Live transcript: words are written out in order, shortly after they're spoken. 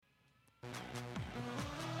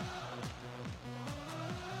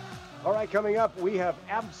All right, coming up, we have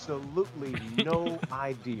absolutely no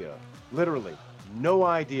idea, literally no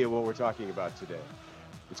idea what we're talking about today.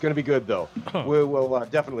 It's going to be good, though. We will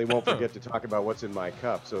definitely won't forget to talk about what's in my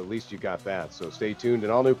cup, so at least you got that. So stay tuned. An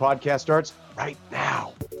all-new podcast starts right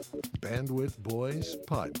now. Bandwidth Boys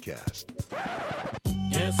Podcast.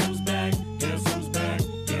 Guess who's back? Guess who's back?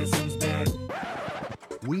 Guess who's back?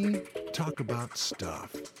 We talk about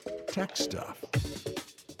stuff, tech stuff.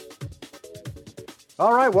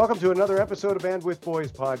 All right, welcome to another episode of Bandwidth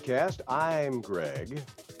Boys Podcast. I'm Greg.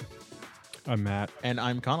 I'm Matt. And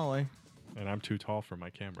I'm Connolly. And I'm too tall for my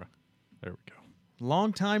camera. There we go.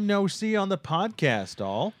 Long time no see on the podcast,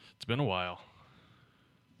 all. It's been a while.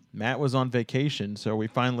 Matt was on vacation, so we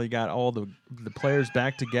finally got all the players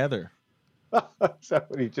back together. So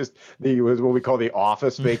he was what we call the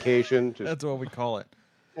office vacation. That's what we call it.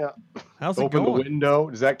 Yeah. How's it Open going? the window.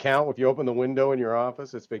 Does that count? If you open the window in your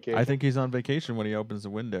office, it's vacation. I think he's on vacation when he opens the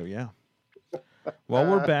window, yeah. Well,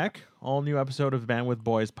 we're back. All new episode of Bandwidth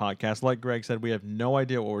Boys Podcast. Like Greg said, we have no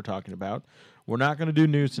idea what we're talking about. We're not going to do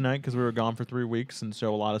news tonight because we were gone for 3 weeks, and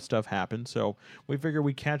so a lot of stuff happened. So we figure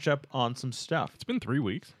we catch up on some stuff. It's been 3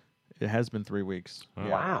 weeks. It has been 3 weeks. Oh,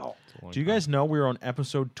 wow. Do you guys know we were on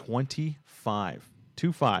episode 25?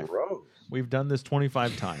 25. Gross. We've done this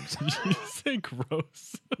 25 times. You say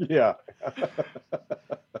gross. Yeah.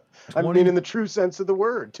 I mean, in the true sense of the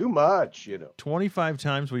word, too much, 25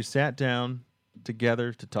 times we sat down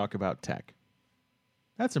together to talk about tech.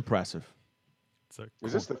 That's impressive.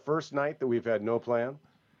 Is this the first night that we've had no plan?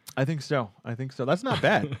 I think so. That's not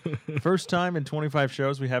bad. First time in 25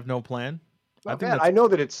 shows we have no plan. I know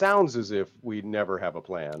that it sounds as if we never have a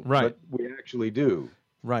plan. Right. But we actually do.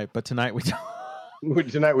 Right, but tonight we don't.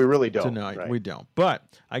 Tonight we really don't. Tonight right? we don't. But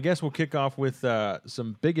I guess we'll kick off with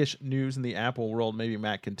some biggish news in the Apple world. Maybe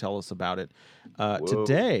Matt can tell us about it.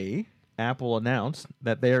 Today, Apple announced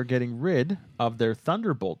that they are getting rid of their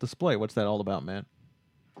Thunderbolt display. What's that all about, Matt?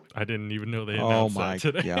 I didn't even know they announced that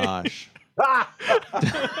today. Oh, my gosh.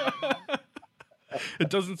 It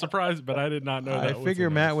doesn't surprise me, but I did not know that. I figure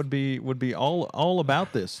Matt would be all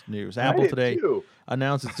about this news. Apple today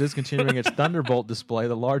announced it's discontinuing its Thunderbolt display,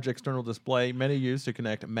 the large external display many use to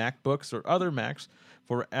connect MacBooks or other Macs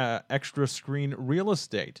for extra screen real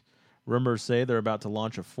estate. Rumors say they're about to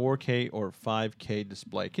launch a 4K or 5K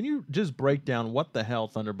display. Can you just break down what the hell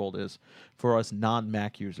Thunderbolt is for us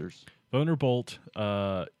non-Mac users? Thunderbolt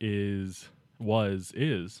is.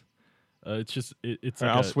 It's just it's.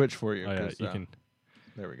 Like I'll switch for you. You can.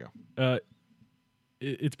 There we go.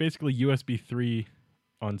 It's basically USB 3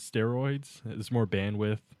 on steroids. There's more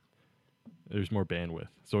bandwidth.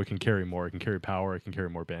 So it can carry more. It can carry power. It can carry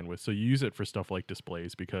more bandwidth. So you use it for stuff like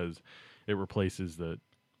displays because it replaces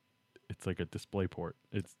it's like a display port.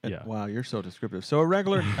 Wow, you're so descriptive. So a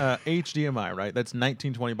regular HDMI, right? That's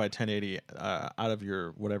 1920 by 1080 out of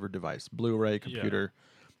your whatever device, Blu-ray, computer. Yeah.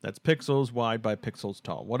 That's pixels wide by pixels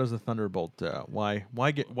tall. What is a Thunderbolt? Why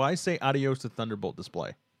say adios to Thunderbolt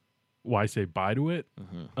display? Why say bye to it?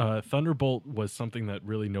 Mm-hmm. Thunderbolt was something that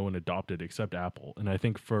really no one adopted except Apple, and I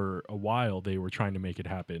think for a while they were trying to make it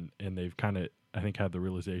happen, and they've kind of had the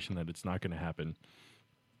realization that it's not going to happen.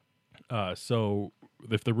 So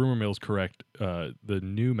if the rumor mill is correct, the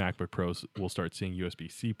new MacBook Pros will start seeing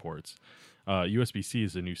USB-C ports. USB-C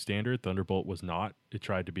is a new standard. Thunderbolt was not. It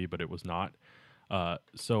tried to be, but it was not.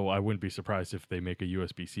 So I wouldn't be surprised if they make a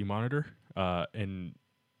USB-C monitor. And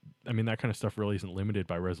I mean, that kind of stuff really isn't limited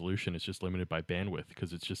by resolution. It's just limited by bandwidth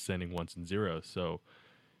because it's just sending ones and zeros. So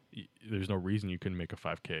there's no reason you couldn't make a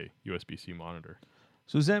 5K USB-C monitor.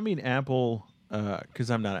 So does that mean Apple,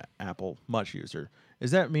 because I'm not an Apple much user,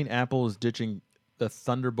 does that mean Apple is ditching the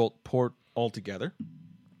Thunderbolt port altogether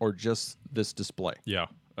or just this display? Yeah,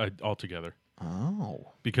 altogether.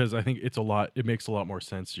 Oh. Because I think it makes a lot more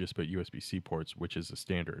sense to just put USB-C ports, which is a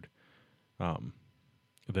standard,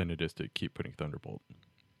 than it is to keep putting Thunderbolt.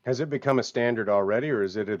 Has it become a standard already, or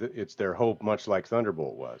is it's their hope, much like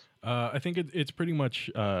Thunderbolt was? I think it's pretty much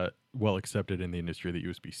well accepted in the industry that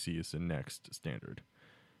USB-C is the next standard.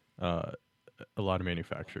 A lot of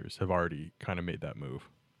manufacturers have already kind of made that move.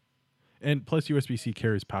 And plus USB-C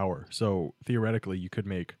carries power, so theoretically you could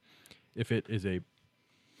make, if it is a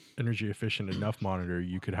energy efficient enough monitor,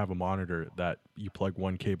 you could have a monitor that you plug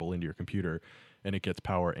one cable into your computer and it gets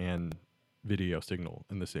power and video signal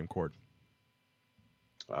in the same cord.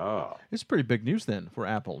 Oh, it's pretty big news then for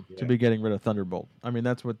Apple to be getting rid of Thunderbolt. I mean,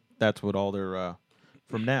 that's what all their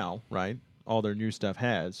from now, right? All their new stuff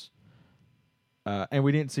has. And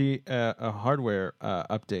we didn't see a hardware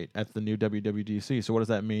update at the new WWDC. So what does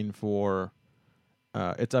that mean for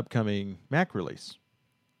its upcoming Mac release?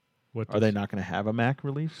 Are they not going to have a Mac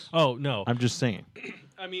release? Oh, no. I'm just saying.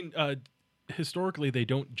 I mean, historically, they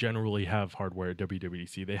don't generally have hardware at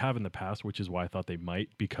WWDC. They have in the past, which is why I thought they might,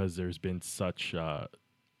 because there's been so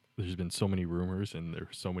many rumors and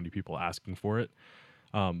there's so many people asking for it.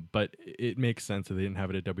 But it makes sense that they didn't have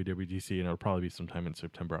it at WWDC, and it'll probably be sometime in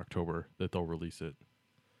September, October that they'll release it.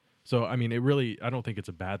 So, I mean, I don't think it's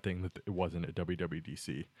a bad thing that it wasn't at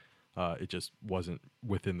WWDC. It just wasn't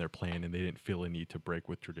within their plan, and they didn't feel a need to break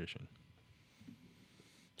with tradition.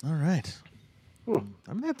 All right.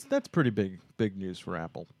 I mean, that's pretty big news for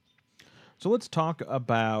Apple. So let's talk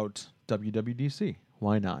about WWDC.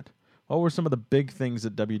 Why not? What were some of the big things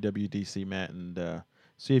at WWDC, Matt? And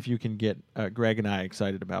see if you can get Greg and I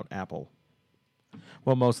excited about Apple.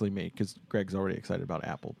 Well, mostly me, because Greg's already excited about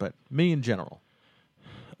Apple, but me in general.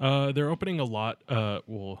 They're opening a lot.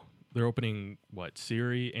 They're opening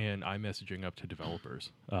Siri and iMessaging up to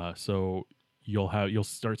developers. So you'll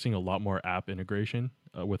start seeing a lot more app integration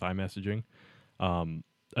with iMessaging.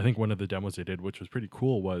 I think one of the demos they did, which was pretty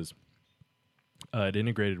cool, was it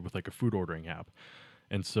integrated with like a food ordering app.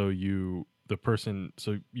 And so you'd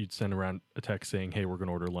send around a text saying, "Hey, we're going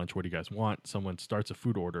to order lunch. What do you guys want?" Someone starts a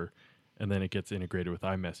food order, and then it gets integrated with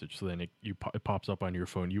iMessage. So then it pops up on your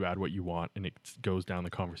phone. You add what you want, and it goes down the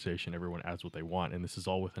conversation. Everyone adds what they want, and this is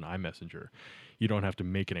all within iMessenger. You don't have to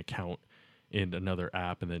make an account in another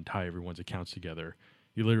app and then tie everyone's accounts together.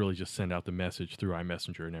 You literally just send out the message through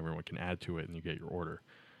iMessenger, and everyone can add to it, and you get your order.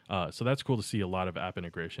 So that's cool to see a lot of app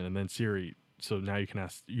integration. And then Siri. So now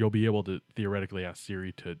you'll be able to theoretically ask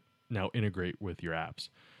Siri to now integrate with your apps.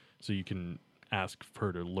 So you can ask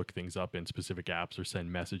her to look things up in specific apps or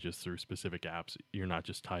send messages through specific apps. You're not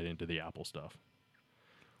just tied into the Apple stuff,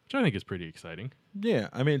 which I think is pretty exciting. Yeah,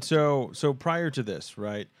 I mean, so prior to this,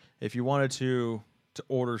 right? If you wanted to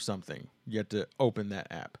order something, you had to open that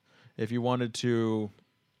app. If you wanted to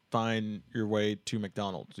find your way to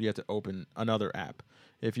McDonald's, you had to open another app.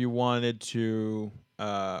 If you wanted to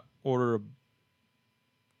order a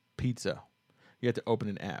pizza, you had to open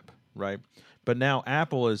an app, right? But now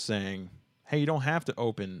Apple is saying, hey, you don't have to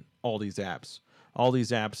open all these apps. All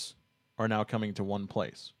these apps are now coming to one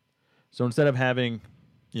place. So instead of having,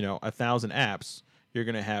 1,000 apps, you're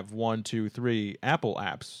going to have 1, 2, 3 Apple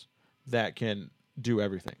apps that can do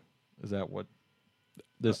everything. Is that what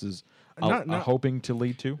this is hoping to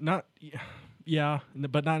lead to? Yeah,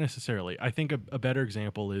 but not necessarily. I think a better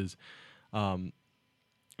example is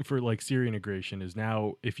for like Siri integration is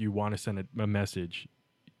now if you want to send a message,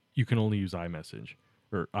 you can only use iMessage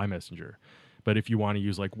or iMessenger. But if you want to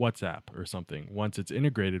use like WhatsApp or something, once it's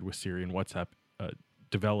integrated with Siri and WhatsApp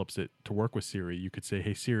develops it to work with Siri, you could say,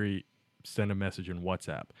 "Hey Siri, send a message in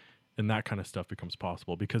WhatsApp." And that kind of stuff becomes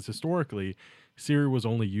possible because historically Siri was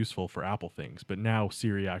only useful for Apple things, but now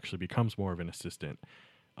Siri actually becomes more of an assistant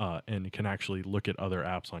and it can actually look at other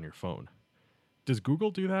apps on your phone. Does Google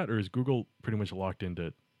do that, or is Google pretty much locked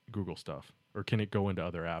into Google stuff, or can it go into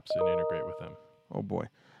other apps and integrate with them? Oh boy.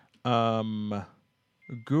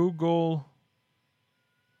 Google's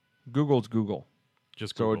Google.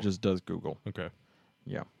 Just Google. So it just does Google. Okay.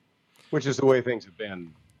 Yeah. Which is the way things have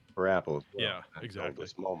been for Apple as well. Yeah, exactly.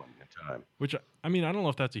 This moment in time. Which, I mean, I don't know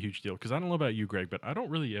if that's a huge deal, because I don't know about you, Greg, but I don't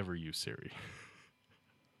really ever use Siri.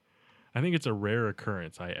 I think it's a rare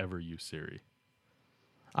occurrence I ever use Siri.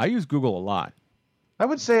 I use Google a lot. I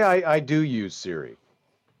would say I do use Siri,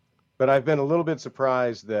 but I've been a little bit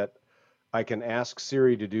surprised that I can ask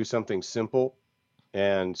Siri to do something simple,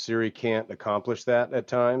 and Siri can't accomplish that at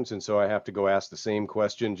times, and so I have to go ask the same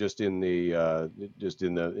question just in the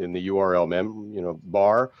URL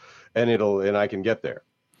bar, and I can get there.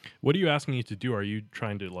 What are you asking it to do? Are you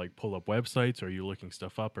trying to like pull up websites? Or are you looking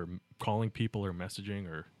stuff up, or calling people, or messaging,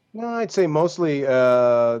 or? No, I'd say mostly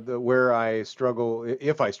where I struggle,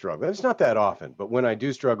 if I struggle. It's not that often, but when I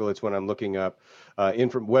do struggle, it's when I'm looking up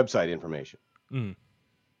website information. Mm.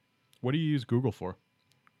 What do you use Google for?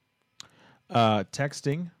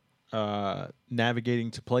 Texting,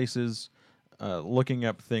 navigating to places, looking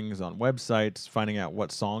up things on websites, finding out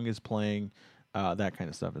what song is playing, that kind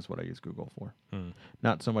of stuff is what I use Google for. Mm.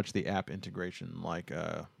 Not so much the app integration, like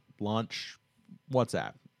launch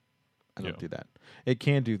WhatsApp. I don't do that. It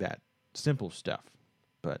can do that. Simple stuff,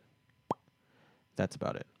 but that's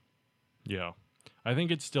about it. Yeah. I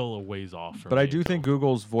think it's still a ways off. But I do think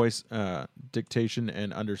Google's voice dictation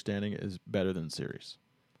and understanding is better than Siri's.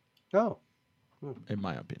 Oh. In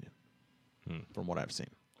my opinion, from what I've seen.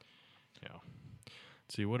 Yeah.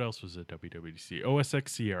 Let's see, what else was at WWDC? OS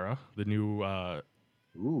X Sierra, the new...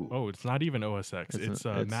 Ooh. Oh, it's not even OS X. It's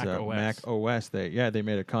Mac OS. Mac OS. They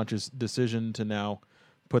made a conscious decision to now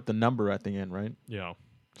put the number at the end, right? Yeah.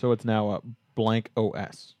 So it's now a blank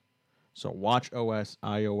OS. So Watch OS,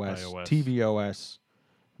 iOS, tvOS,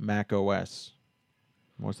 Mac OS.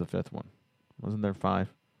 What's the fifth one? Wasn't there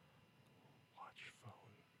 5? Watch, phone,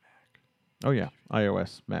 Mac. Oh yeah,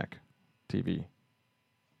 iOS, Mac, TV,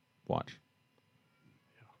 watch.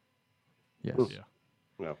 Yes.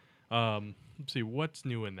 Yeah. No. Let's see what's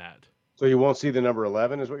new in that. So you won't see the number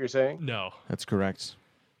 11, is what you're saying? No. That's correct.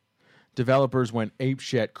 Developers went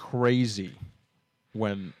apeshit crazy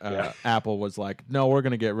when Apple was like, "No, we're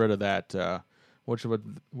going to get rid of that." Which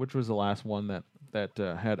was the last one that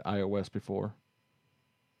had iOS before?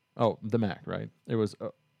 Oh, the Mac, right? It was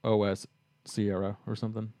OS Sierra or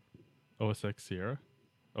something. OS X Sierra?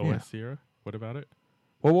 OS Yeah. Sierra? What about it?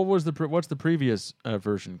 Well, what's the previous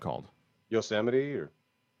version called? Yosemite or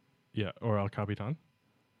Yeah, or El Capitan?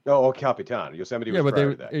 El Capitan. Yosemite was but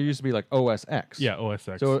prior to that. it used to be like OS X. Yeah, OS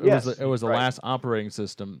X. So it Yes, was the right. last operating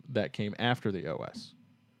system that came after the OS.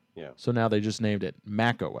 Yeah. So now they just named it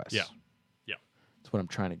Mac OS. Yeah. Yeah. That's what I'm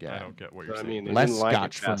trying to get I at. don't get what But you're I saying. mean, they Less didn't like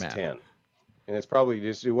scotch it for past Matt. 10. And it's probably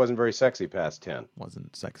just, it wasn't very sexy past 10.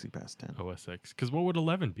 Wasn't sexy past 10. OS X. Because what would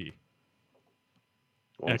 11 be?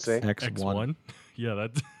 Won't say. X1. X1? Yeah,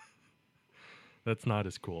 that's not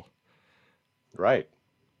as cool. Right.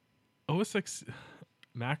 OS X,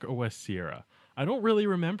 Mac OS Sierra. I don't really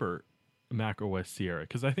remember Mac OS Sierra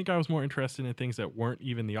because I think I was more interested in things that weren't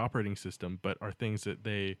even the operating system, but are things that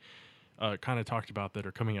they kind of talked about that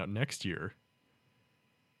are coming out next year.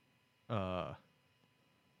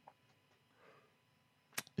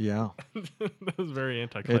 Yeah. That was very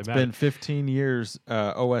anticlimactic. It's been 15 years.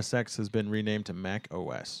 OS X has been renamed to Mac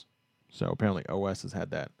OS. So apparently OS has had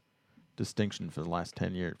that distinction for the last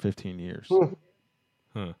 15 years.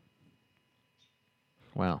 Huh.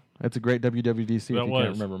 Wow. That's a great WWDC That if you was.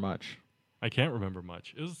 can't remember much. I can't remember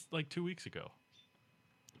much. It was like 2 weeks ago.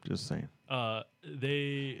 Just saying.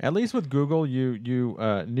 They At least with Google, you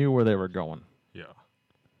knew where they were going. yeah.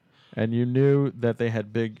 And you knew that they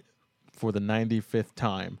had for the 95th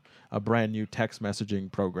time, a brand new text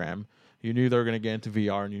messaging program. You knew they were going to get into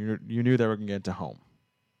VR, and you knew they were going to get into home.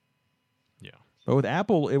 Yeah. But with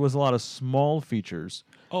Apple, it was a lot of small features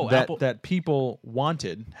that people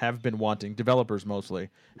have been wanting, developers mostly,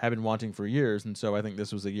 have been wanting for years. And so I think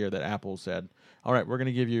this was the year that Apple said, all right, we're going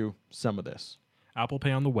to give you some of this. Apple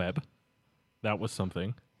Pay on the web. That was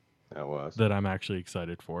something That was. that I'm actually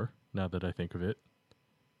excited for now that I think of it.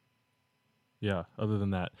 Yeah, other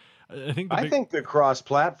than that, I think I think the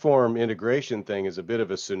cross-platform integration thing is a bit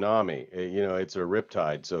of a tsunami. It's a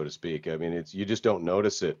riptide, so to speak. I mean, you just don't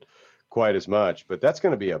notice it quite as much, but that's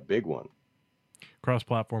going to be a big one.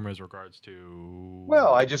 cross-platform as regards to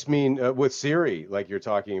Well, I just mean with Siri, like you're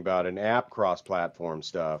talking about, an app cross-platform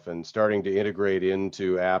stuff and starting to integrate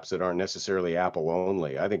into apps that aren't necessarily Apple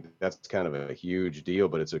only. I think that's kind of a huge deal,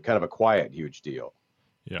 but it's a kind of a quiet, huge deal.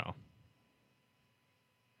 Yeah.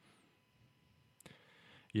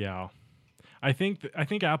 Yeah. I think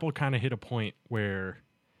Apple kind of hit a point where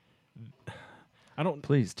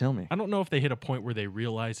Please tell me. I don't know if they hit a point where they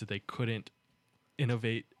realized that they couldn't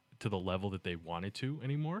innovate to the level that they wanted to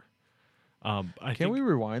anymore. Can we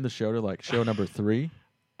rewind the show to like show number 3?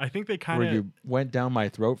 I think they kind Where of you went down my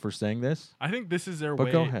throat for saying this? I think this is their But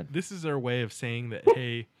way. go ahead. This is their way of saying that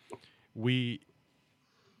hey,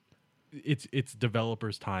 it's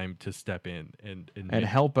developers' time to step in and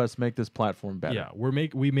help us make this platform better. Yeah,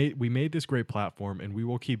 we made this great platform, and we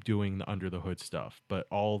will keep doing the under the hood stuff. But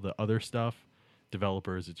all the other stuff,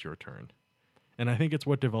 developers, it's your turn. And I think it's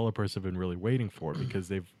what developers have been really waiting for because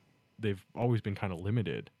they've always been kind of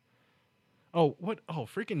limited.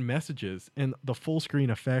 Freaking messages and the full screen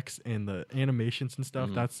effects and the animations and stuff.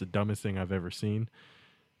 That's the dumbest thing I've ever seen.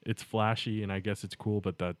 It's flashy and I guess it's cool,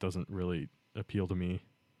 but that doesn't really appeal to me.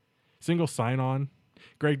 Single sign-on.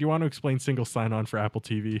 Greg, do you want to explain single sign-on for Apple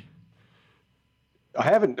TV? I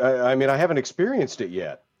haven't experienced it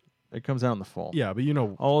yet. It comes out in the fall. Yeah, but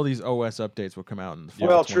all these OS updates will come out in the fall.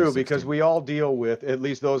 Well, of true, 2016. because we all deal with, at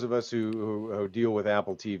least those of us who deal with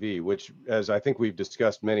Apple TV, which, as I think we've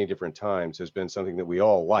discussed many different times, has been something that we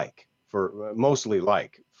all mostly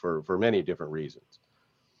like for many different reasons.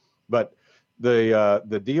 But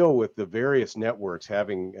the deal with the various networks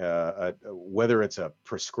having whether it's a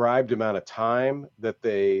prescribed amount of time that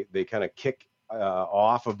they kind of kick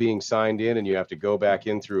off of being signed in, and you have to go back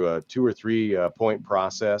in through a 2 or 3 point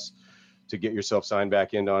process to get yourself signed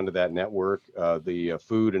back in onto that network. The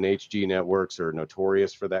Food and HG networks are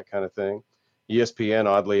notorious for that kind of thing. ESPN,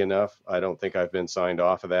 oddly enough, I don't think I've been signed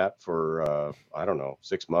off of that for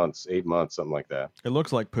 6 months, 8 months, something like that. It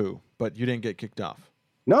looks like poo, but you didn't get kicked off.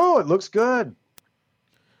 No, it looks good.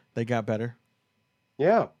 They got better.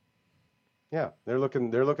 Yeah. Yeah, they're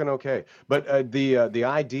looking okay. But the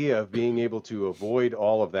idea of being able to avoid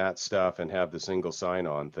all of that stuff and have the single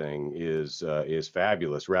sign-on thing is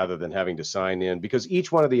fabulous, rather than having to sign in, because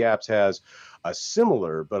each one of the apps has a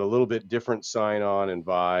similar but a little bit different sign-on and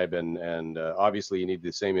vibe, and obviously you need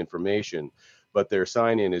the same information, but their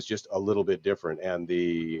sign-in is just a little bit different, and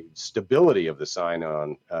the stability of the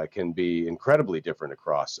sign-on can be incredibly different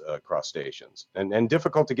across stations, and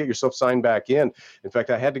difficult to get yourself signed back in. In fact,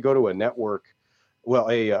 I had to go to a network, well,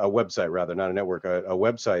 a website rather, not a network, a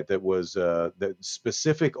website that was that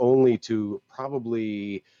specific only to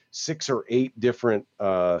probably 6 or 8 different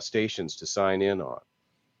stations to sign in on.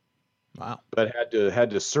 Wow. But had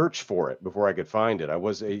to search for it before I could find it.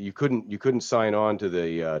 You couldn't sign on to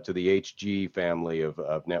the HG family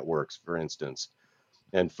of networks, for instance,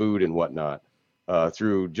 and food and whatnot,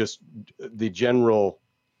 through just the general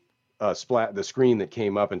the screen that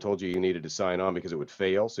came up and told you needed to sign on, because it would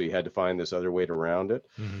fail. So you had to find this other way around it.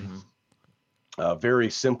 Mm-hmm.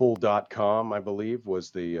 Verysimple.com, I believe, was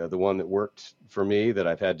the one that worked for me, that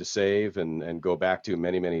I've had to save and go back to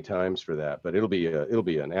many times for that. But it'll be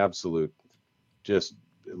an absolute, just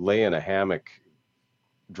lay in a hammock,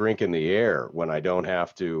 drink in the air when I don't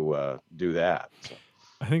have to do that. So.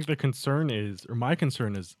 I think the concern is, or my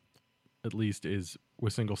concern is, at least, is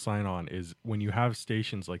with single sign-on, is when you have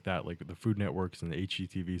stations like that, like the Food Networks and the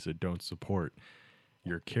HGTVs that don't support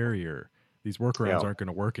your carrier, these workarounds aren't going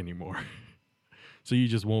to work anymore. So you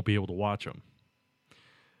just won't be able to watch them.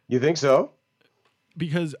 You think so?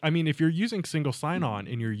 Because, I mean, if you're using single sign-on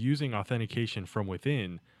and you're using authentication from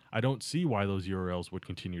within, I don't see why those URLs would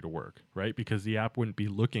continue to work, right? Because the app wouldn't be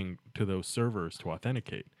looking to those servers to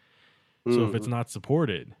authenticate. So if it's not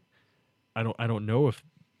supported, I don't know if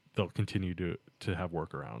they'll continue to have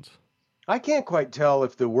workarounds. I can't quite tell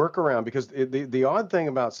if the workaround, because the odd thing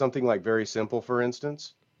about something like Very Simple, for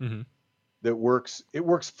instance, Mm-hmm. that it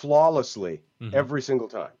works flawlessly every single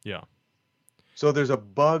time. Yeah. So there's a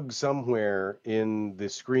bug somewhere in the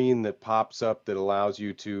screen that pops up that allows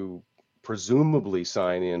you to presumably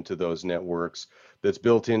sign into those networks, that's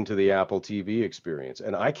built into the Apple TV experience.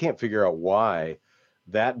 And I can't figure out why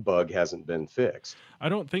that bug hasn't been fixed. I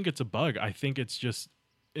don't think it's a bug. I think it's just,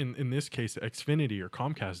 in this case, Xfinity or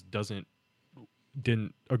Comcast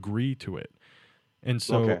didn't agree to it. And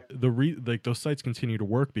so like those sites continue to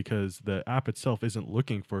work because the app itself isn't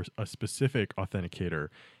looking for a specific authenticator.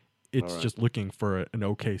 It's just looking for an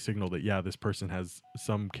okay signal that, yeah, this person has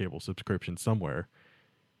some cable subscription somewhere,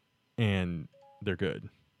 and they're good.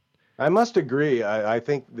 I must agree. I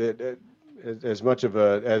think that as much of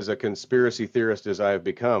a conspiracy theorist as I have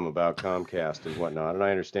become about Comcast and whatnot, and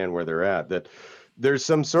I understand where they're at, that there's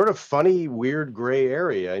some sort of funny, weird gray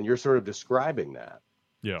area, and you're sort of describing that.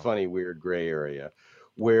 Yeah. Funny, weird gray area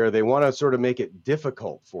where they want to sort of make it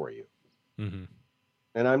difficult for you. Mm-hmm.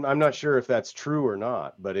 And I'm not sure if that's true or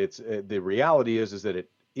not, but it's the reality is that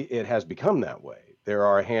it has become that way. There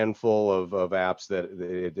are a handful of apps that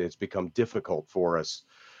it's become difficult for us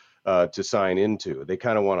to sign into. They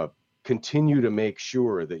kind of want to continue to make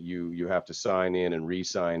sure that you have to sign in and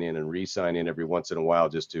re-sign in and re-sign in every once in a while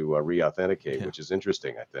just to re-authenticate, which is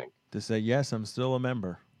interesting, I think. To say, yes, I'm still a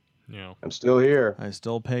member. Yeah. I'm still here. I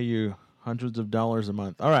still pay you hundreds of dollars a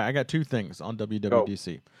month. All right, I got 2 things on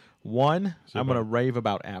WWDC. One, I'm going to rave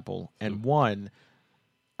about Apple, and one,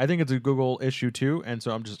 I think it's a Google issue too, and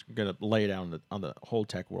so I'm just going to lay it out on the whole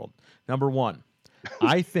tech world. Number one,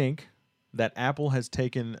 I think that Apple has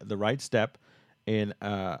taken the right step in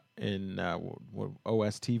OS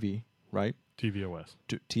TV, right? tvOS.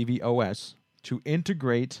 tvOS to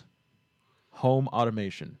integrate home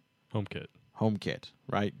automation. HomeKit,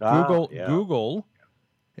 right? Google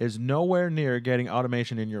is nowhere near getting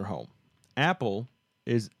automation in your home. Apple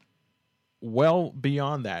is well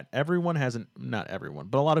beyond that. Not everyone,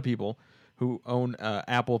 but a lot of people who own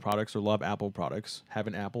Apple products or love Apple products have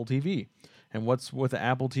an Apple TV. And what's with the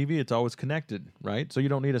Apple TV? It's always connected, right? So you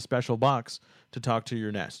don't need a special box to talk to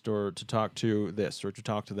your Nest or to talk to this or to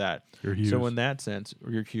talk to that. Your Hughes. So in that sense,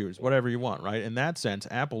 or your Hughes, whatever you want, right? In that sense,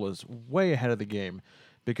 Apple is way ahead of the game,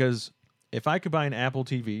 because if I could buy an Apple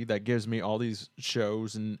TV that gives me all these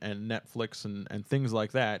shows and Netflix and things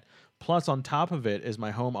like that, plus on top of it is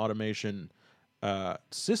my home automation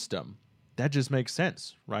system, that just makes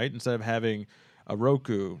sense, right? Instead of having a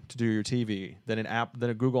Roku to do your TV, then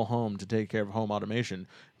a Google Home to take care of home automation,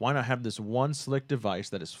 why not have this one slick device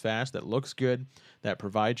that is fast, that looks good, that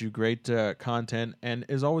provides you great content, and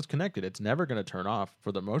is always connected? It's never going to turn off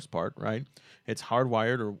for the most part, right? It's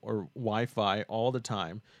hardwired or Wi-Fi all the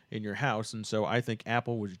time in your house, and so I think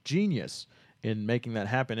Apple was genius in making that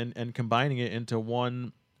happen and combining it into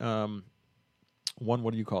one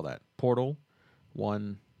what do you call that? Portal,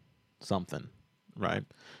 one something, right?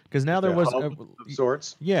 Because now there The was hub of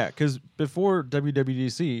sorts. yeah, because before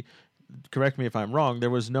WWDC, correct me if I'm wrong, there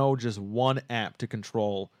was no just one app to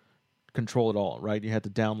control it all, right? You had to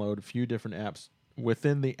download a few different apps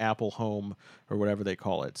within the Apple Home or whatever they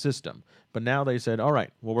call it system. But now they said, all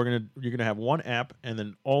right, well you're gonna have one app, and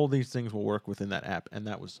then all these things will work within that app, and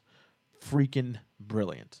that was freaking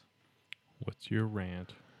brilliant. What's your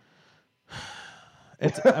rant?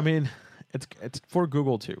 It's it's for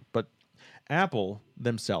Google too, but Apple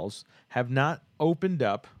themselves have not opened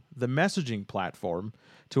up the messaging platform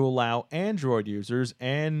to allow Android users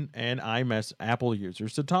and Apple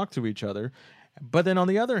users to talk to each other. But then on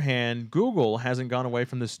the other hand, Google hasn't gone away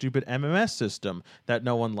from the stupid MMS system that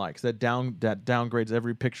no one likes, that downgrades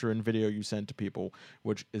every picture and video you send to people,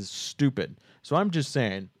 which is stupid. So I'm just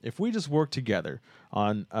saying, if we just work together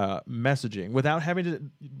on messaging without having to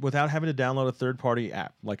download a third-party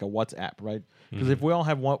app like a WhatsApp, right? Because if we all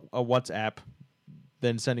have a WhatsApp,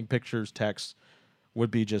 then sending pictures, texts would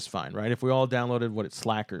be just fine, right? If we all downloaded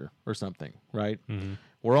Slacker or something, right?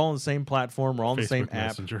 We're all on the same platform. We're all on the same app.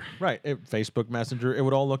 Messenger. Right. Facebook Messenger. It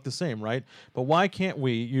would all look the same, right? But why can't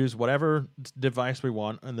we use whatever device we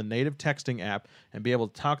want on the native texting app and be able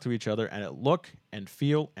to talk to each other and it look and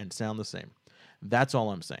feel and sound the same? That's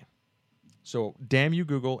all I'm saying. So damn you,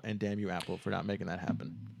 Google, and damn you, Apple, for not making that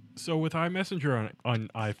happen. So with iMessenger on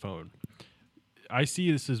iPhone, I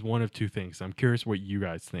see this as one of two things. I'm curious what you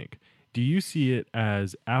guys think. Do you see it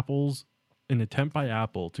as an attempt by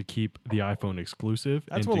Apple to keep the iPhone exclusive?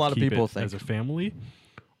 That's and what a to lot of keep people it think. as a family?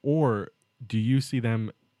 Or do you see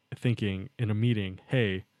them thinking in a meeting,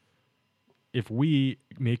 hey, if we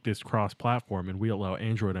make this cross-platform and we allow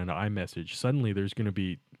Android and iMessage, suddenly there's going to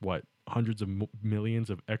be, hundreds of millions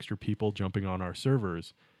of extra people jumping on our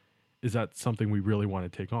servers. Is that something we really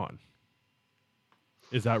want to take on?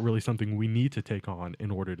 Is that really something we need to take on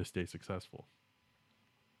in order to stay successful?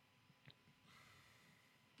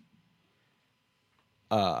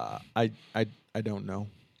 I don't know.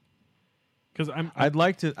 Because I'd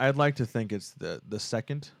like to think it's the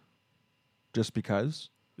second, just because.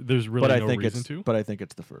 There's really but no I think reason it's, to. But I think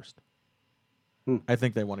it's the first. I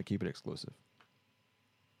think they want to keep it exclusive.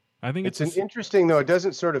 I think It's an interesting, though. It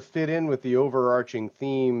doesn't sort of fit in with the overarching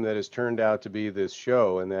theme that has turned out to be this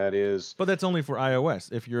show, and that is. But that's only for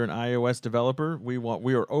iOS. If you're an iOS developer, we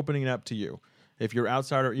are opening it up to you. If you're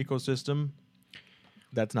outside our ecosystem,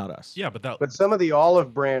 that's not us. Yeah, but But some of the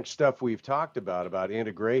olive branch stuff we've talked about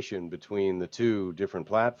integration between the two different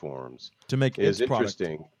platforms, to make is its product.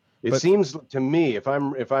 interesting. It seems to me, if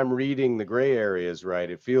I'm reading the gray areas right,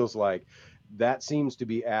 it feels like that seems to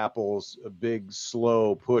be Apple's big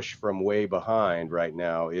slow push from way behind right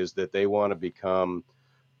now, is that they want to become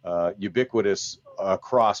ubiquitous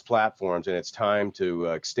across platforms, and it's time to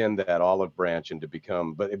extend that olive branch and to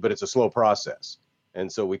become. But it's a slow process,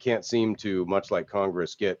 and so we can't seem to, much like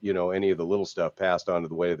Congress, get any of the little stuff passed on to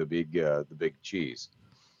the way of the big cheese.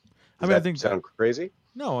 I think sound crazy?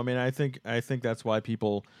 No, I think that's why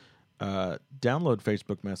people download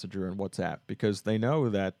Facebook Messenger and WhatsApp, because they know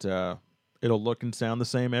that it'll look and sound the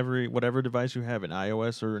same whatever device you have, an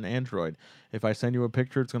iOS or an Android. If I send you a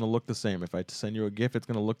picture, it's going to look the same. If I send you a GIF, it's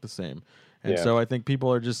going to look the same. And so I think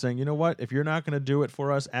people are just saying, you know what? If you're not going to do it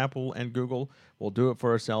for us, Apple and Google, we'll do it for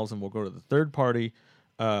ourselves, and we'll go to the third-party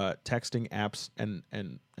texting apps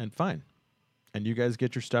and fine. And you guys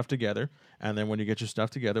get your stuff together, and then when you get your stuff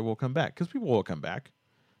together, we'll come back, because people will come back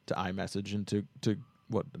to iMessage and to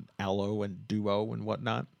Allo and Duo and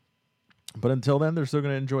whatnot. But until then, they're still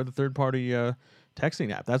going to enjoy the third-party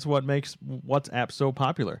texting app. That's what makes WhatsApp so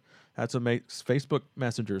popular. That's what makes Facebook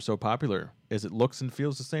Messenger so popular, is it looks and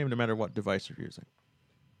feels the same no matter what device you're using.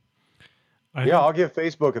 I'll give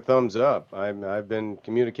Facebook a thumbs up. I've been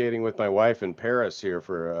communicating with my wife in Paris here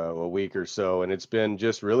for a week or so, and it's been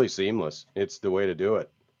just really seamless. It's the way to do it.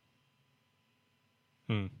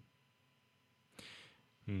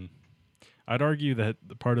 I'd argue that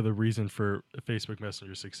part of the reason for Facebook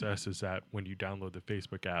Messenger success is that when you download the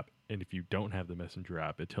Facebook app, and if you don't have the Messenger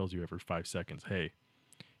app, it tells you every 5 seconds, hey,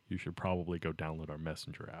 you should probably go download our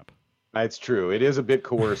Messenger app. It's true. It is a bit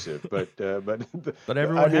coercive, but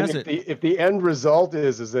everyone has it. If the end result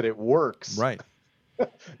is that it works, right,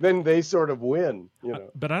 then they sort of win.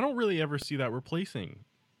 But I don't really ever see that replacing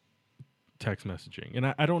text messaging, and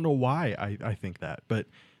I don't know why I think that. But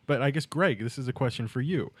I guess, Greg, this is a question for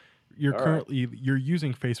you. You're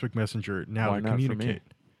using Facebook Messenger now to communicate.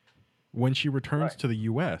 When she returns to the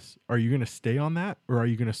U.S., are you going to stay on that, or are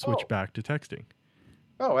you going to switch back to texting?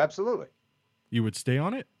 Oh, absolutely. You would stay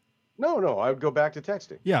on it? No, I would go back to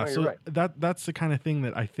texting. Yeah, no, so you're right. that's the kind of thing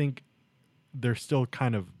that I think they're still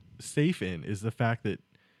kind of safe in is the fact that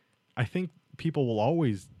I think people will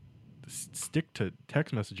always stick to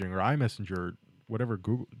text messaging or iMessenger or whatever.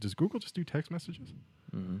 Does Google just do text messages?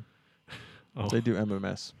 Mm-hmm. Oh. They do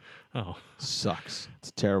MMS. Oh, sucks.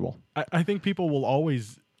 It's terrible. I think people will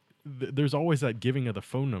always. There's always that giving of the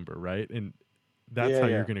phone number, right? And that's how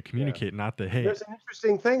you're going to communicate, not the hey. There's an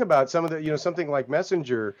interesting thing about some of the, something like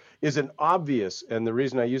Messenger is an obvious, and the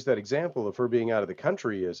reason I use that example of her being out of the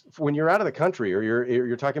country is when you're out of the country or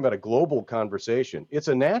you're talking about a global conversation, it's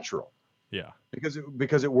a natural. Yeah.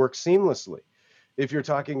 Because it works seamlessly. If you're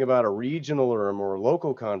talking about a regional or a more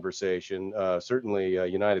local conversation, certainly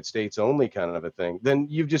United States only kind of a thing, then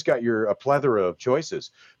you've just got a plethora of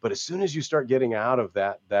choices. But as soon as you start getting out of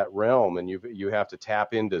that realm and you have to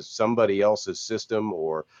tap into somebody else's system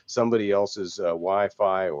or somebody else's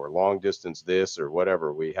Wi-Fi or long distance this or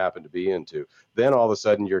whatever we happen to be into, then all of a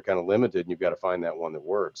sudden you're kind of limited and you've got to find that one that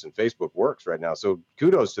works. And Facebook works right now. So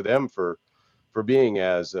kudos to them for being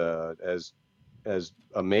as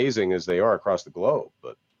amazing as they are across the globe,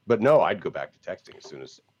 but no, I'd go back to texting as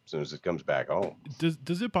soon as it comes back home.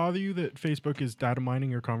 Does it bother you that Facebook is data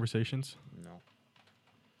mining your conversations? No.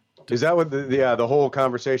 Is that what the whole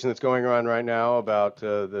conversation that's going on right now about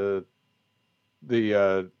the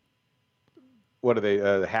what are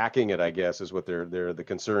they hacking it? I guess is what the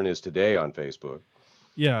concern is today on Facebook.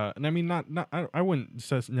 Yeah, and I mean I wouldn't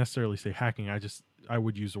necessarily say hacking. I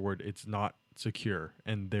would use the word it's not secure,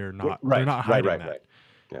 and they're not hiding that. Right.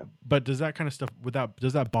 Yeah. But does that kind of stuff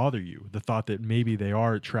does that bother you? The thought that maybe they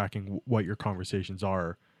are tracking what your conversations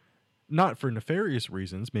are, not for nefarious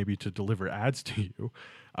reasons, maybe to deliver ads to you,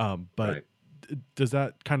 but does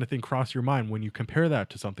that kind of thing cross your mind when you compare that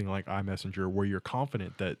to something like iMessenger, where you're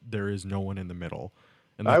confident that there is no one in the middle?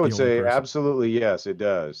 And I would say absolutely yes, it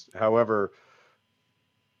does. However,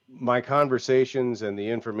 my conversations and the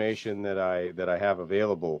information that I have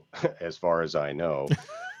available, as far as I know,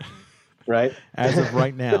 right, as of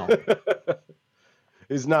right now,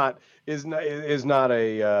 it's not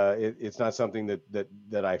something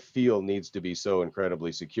that I feel needs to be so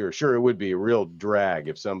incredibly secure. Sure, it would be a real drag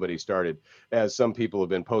if somebody started, as some people have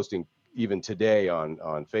been posting even today on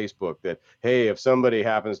Facebook, that, hey, if somebody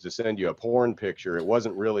happens to send you a porn picture, it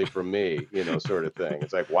wasn't really from me, sort of thing.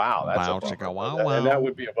 It's like, wow, that's a bummer. Wow. And that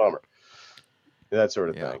would be a bummer. That sort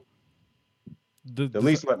of thing. At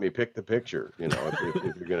least let me pick the picture, if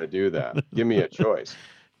you're going to do that. Give me a choice.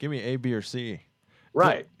 Give me A, B, or C.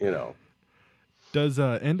 Right, Does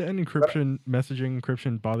end-to-end encryption, messaging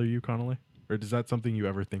encryption bother you, Connolly? Or is that something you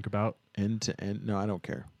ever think about? End-to-end? No, I don't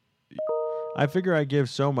care. I figure I give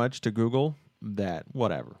so much to Google that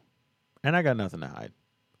whatever. And I got nothing to hide.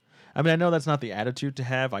 I mean, I know that's not the attitude to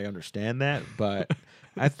have. I understand that. But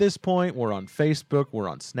at this point, we're on Facebook. We're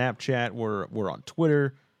on Snapchat. We're on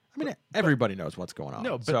Twitter. I mean, everybody knows what's going on.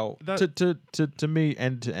 No, but so to me,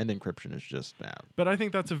 end-to-end encryption is just that. But I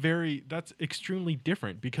think that's extremely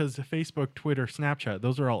different, because Facebook, Twitter, Snapchat,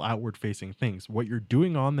 those are all outward-facing things. What you're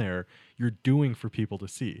doing on there, you're doing for people to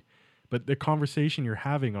see. But the conversation you're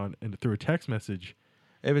having through a text message,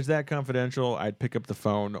 if it's that confidential, I'd pick up the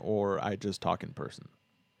phone or I'd just talk in person.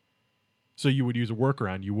 So you would use a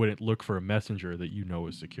workaround. You wouldn't look for a messenger that you know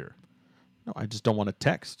is secure. No, I just don't want to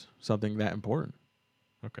text something that important.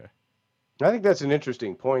 Okay. I think that's an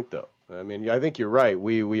interesting point, though. I mean, I think you're right.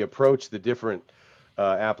 We approach the different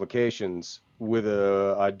applications with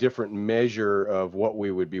a different measure of what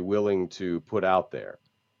we would be willing to put out there.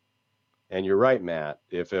 And you're right, Matt.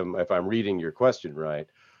 If I'm reading your question right,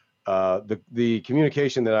 the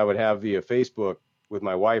communication that I would have via Facebook with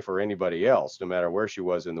my wife or anybody else, no matter where she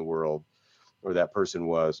was in the world or that person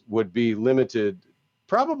was, would be limited,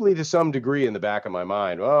 probably to some degree, in the back of my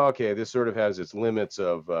mind. Oh, okay, this sort of has its limits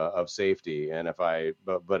of safety. And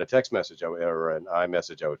but a text message or an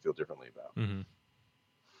iMessage, I would feel differently about. Mm-hmm.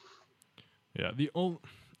 Yeah.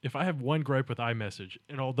 If I have one gripe with iMessage,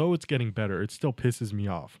 and although it's getting better, it still pisses me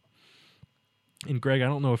off. And Greg, I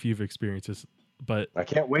don't know if you've experienced this, but I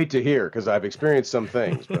can't wait to hear, because I've experienced some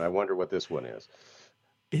things, but I wonder what this one is.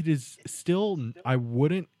 It is still, I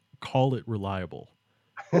wouldn't call it reliable.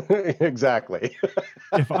 Exactly.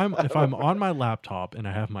 if I'm on my laptop and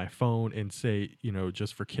I have my phone, and say,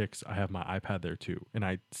 just for kicks, I have my iPad there too, and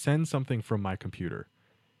I send something from my computer,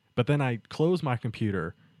 but then I close my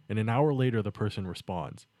computer and an hour later the person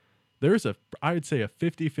responds, there's I would say a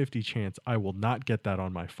 50-50 chance I will not get that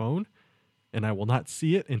on my phone, and I will not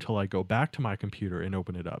see it until I go back to my computer and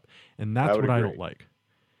open it up. And that's what I don't like.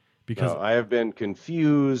 Because I have been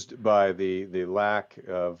confused by the lack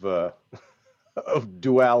of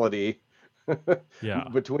duality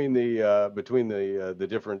between the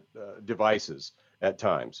different devices. at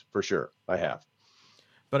times, for sure. I have.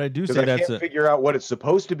 But I do Because say I that's can't figure out what it's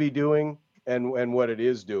supposed to be doing and what it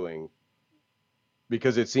is doing,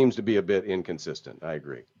 because it seems to be a bit inconsistent. I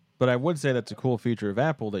agree. But I would say that's a cool feature of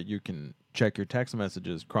Apple that you can check your text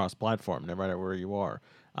messages cross-platform, no matter where you are.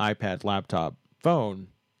 iPad, laptop, phone,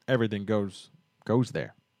 everything goes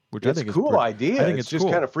there. Which It's I think a cool idea. I think it it's just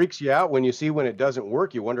cool. kind of freaks you out when you see when it doesn't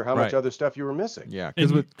work. You wonder how much Right. other stuff you were missing. Yeah,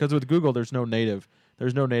 And because with Google, there's no native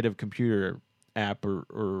computer app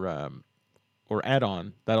or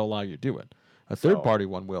add-on that'll allow you to do it. A third-party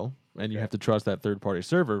one will, and you have to trust that third-party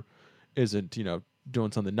server isn't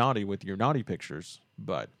doing something naughty with your naughty pictures.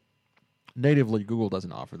 But natively, Google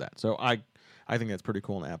doesn't offer that. So I think that's pretty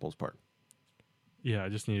cool on Apple's part. Yeah, I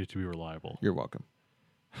just need it to be reliable. You're welcome.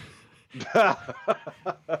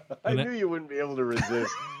 I knew you wouldn't be able to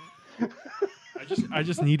resist. I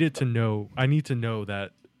just needed to know. I need to know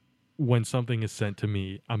that when something is sent to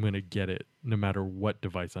me, I'm going to get it no matter what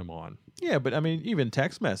device I'm on. Yeah, but I mean, even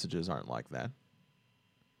text messages aren't like that.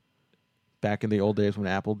 Back in the old days when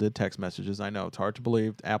Apple did text messages, I know it's hard to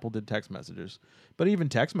believe Apple did text messages, but even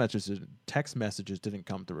text messages didn't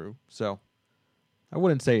come through. So I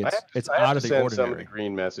wouldn't say it's I have out to of the send some of ordinary. the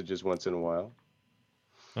green messages once in a while.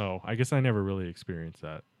 Oh, I guess I never really experienced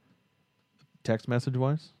that. Text message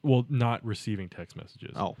wise? Well, not receiving text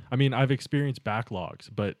messages. Oh. I mean, I've experienced backlogs,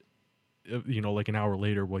 but like an hour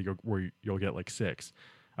later, you'll get like 6.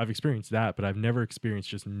 I've experienced that, but I've never experienced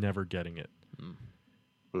just never getting it.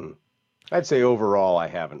 I'd say overall I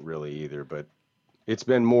haven't really either, but it's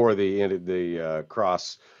been more the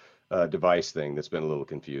cross device thing that's been a little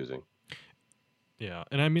confusing. Yeah,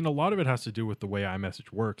 and I mean, a lot of it has to do with the way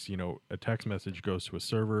iMessage works. A text message goes to a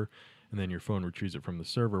server, and then your phone retrieves it from the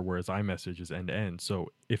server, whereas iMessage is end-to-end.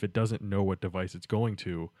 So if it doesn't know what device it's going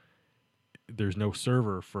to, there's no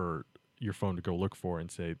server for your phone to go look for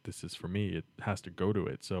and say, this is for me. It has to go to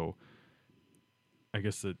it. So I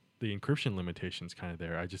guess the encryption limitation is kind of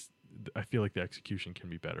there. I feel like the execution can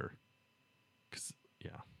be better. Because,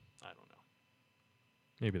 yeah, I don't know.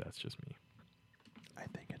 Maybe that's just me. I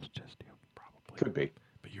think it's just you. Could be.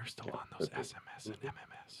 But you're still on those SMS and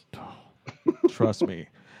MMS. Trust me.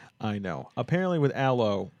 I know. Apparently with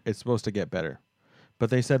Allo, it's supposed to get better. But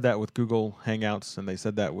they said that with Google Hangouts and they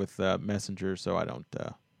said that with Messenger, so I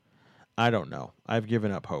don't know. I've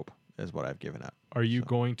given up hope is what I've given up. Are you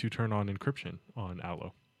going to turn on encryption on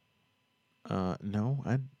Allo? No.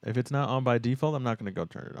 If it's not on by default, I'm not going to go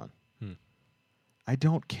turn it on. I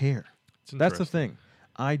don't care. That's the thing.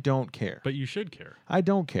 I don't care. But you should care. I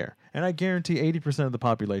don't care. And I guarantee 80% of the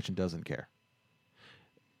population doesn't care.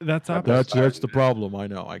 That's Apple's. That's the problem. I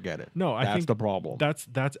know. I get it. No, I that's think the problem.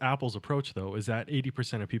 That's Apple's approach, though, is that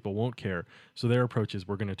 80% of people won't care. So their approach is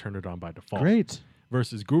we're going to turn it on by default. Great.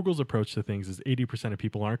 Versus Google's approach to things is 80% of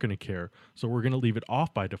people aren't going to care. So we're going to leave it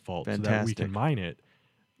off by default so that we can mine it.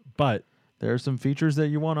 But there are some features that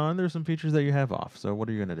you want on. There's some features that you have off. So what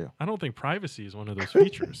are you going to do? I don't think privacy is one of those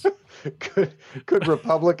features. Could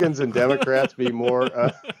Republicans and Democrats be more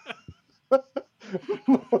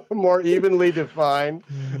more evenly defined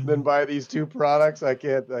than by these two products? I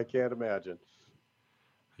can't imagine.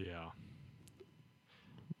 Yeah.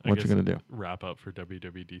 What you gonna do? Wrap up for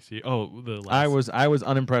WWDC. Oh, the last. I was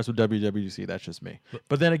unimpressed with WWDC. That's just me.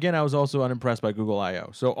 But then again, I was also unimpressed by Google I/O.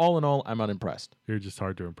 So all in all, I'm unimpressed. You're just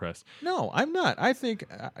hard to impress. No, I'm not. I think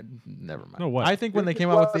never mind. No, what? I think when they came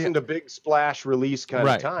It out with wasn't a big splash release kind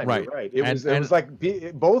of time. Right. You're right. It was like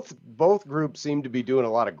both groups seem to be doing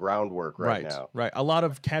a lot of groundwork right now. Right. A lot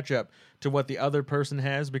of catch up to what the other person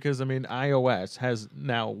has, because I mean iOS has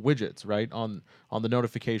now widgets, right, on the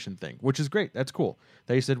notification thing, which is great. That's cool.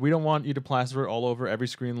 They said we don't want you to plaster it all over every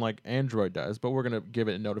screen like Android does, but we're going to give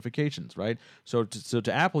it notifications, right? So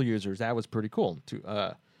to Apple users, that was pretty cool.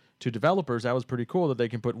 To developers, that was pretty cool that they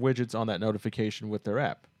can put widgets on that notification with their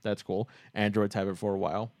app. That's cool. Androids have it for a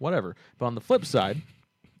while, whatever. But on the flip side,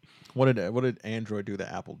 what did Android do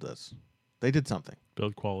that Apple does? They did something.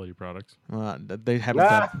 Build quality products. They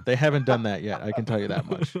haven't done that yet. I can tell you that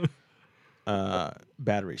much.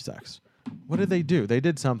 Battery sucks. What did they do? They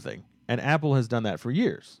did something, and Apple has done that for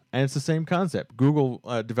years. And it's the same concept. Google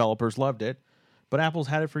developers loved it, but Apple's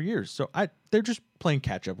had it for years. So they're just playing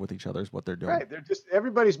catch up with each other. Is what they're doing. Right.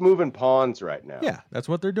 Everybody's moving pawns right now. Yeah, that's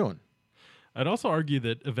what they're doing. I'd also argue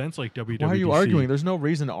that events like WWDC. Why are you arguing? There's no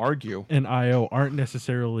reason to argue. And I/O aren't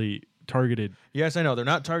necessarily targeted. Yes, I know. They're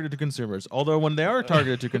not targeted to consumers. Although when they are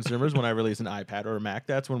targeted to consumers, when I release an iPad or a Mac,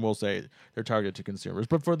 that's when we'll say they're targeted to consumers.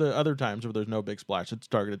 But for the other times where there's no big splash, it's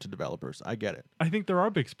targeted to developers. I get it. I think there are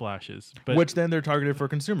big splashes. But which then they're targeted for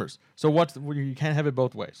consumers. So you can't have it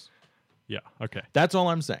both ways. Yeah, okay. That's all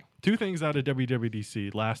I'm saying. 2 things out of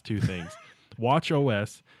WWDC, last 2 things. Watch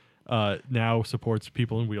OS now supports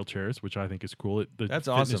people in wheelchairs, which I think is cool. The That's fitness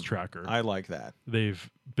awesome. tracker. I like that. They've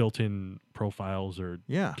built in profiles or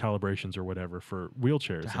Yeah. calibrations or whatever for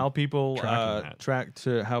wheelchairs. How people tracking that. track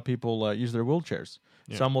to how people use their wheelchairs.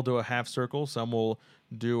 Yeah. Some will do a half circle. Some will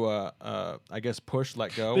do I guess push,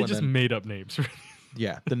 let go. They and just then, made up names.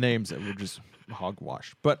 yeah, the names that were just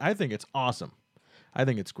hogwash. But I think it's awesome. I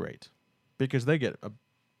think it's great because they get a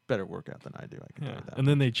better workout than I do. I can tell you that. And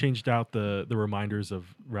then they changed out the reminders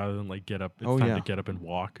of rather than like get up, it's time to get up and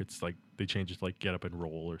walk. It's like they changed it to like get up and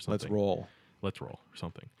roll or something. Let's roll or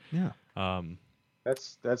something. Yeah.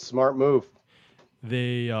 That's smart move.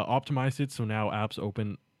 They optimized it so now apps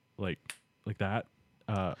open like that.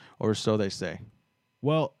 Or so they say.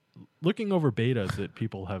 Well, looking over betas that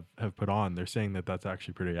people have put on, they're saying that that's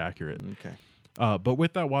actually pretty accurate. Okay. But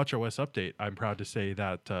with that WatchOS update, I'm proud to say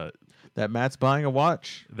that That Matt's buying a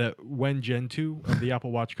watch. that when Gen 2 of the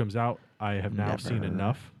Apple Watch comes out, I have now seen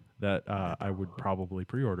enough that I would probably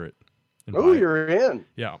pre-order it. and Oh, buy it. you're in.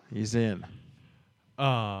 Yeah. He's in.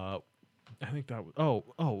 I think that was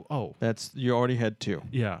oh. That's you already had two.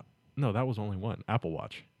 Yeah. No, that was only one. Apple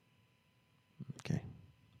Watch. Okay.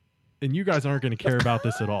 And you guys aren't going to care about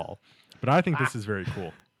this at all. But I think this is very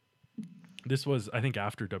cool. This was, I think,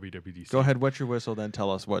 after WWDC. Go ahead, wet your whistle, then tell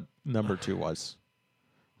us what number 2 was.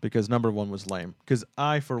 Because number 1 was lame. Because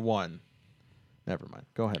I, for one, never mind.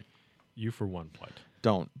 Go ahead. You for one, what?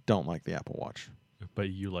 Don't like the Apple Watch. But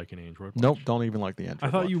you like an Android watch? Nope, don't even like the Android.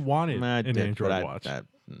 I thought watch. you wanted Nah, I an did, Android but watch.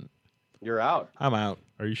 You're out. I'm out.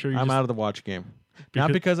 Are you sure? I'm out of the watch game.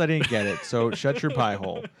 Not because I didn't get it. So shut your pie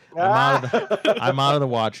hole. I'm out of the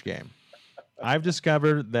watch game. I've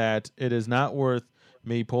discovered that it is not worth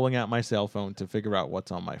me pulling out my cell phone to figure out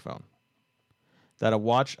what's on my phone. That a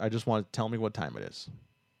watch, I just want to tell me what time it is.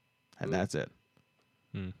 And that's it.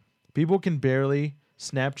 People can barely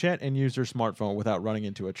Snapchat and use their smartphone without running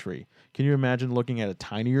into a tree. Can you imagine looking at a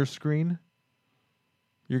tinier screen?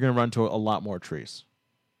 You're going to run into a lot more trees.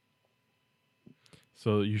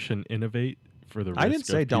 So you shouldn't innovate for the risk I didn't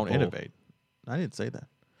say of don't people- innovate. I didn't say that.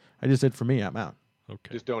 I just said for me, I'm out.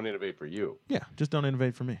 Okay. Just don't innovate for you. Yeah, just don't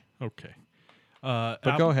innovate for me. Okay.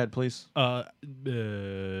 But go ahead, please.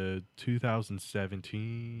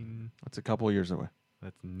 2017. That's a couple of years away.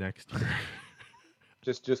 That's next year.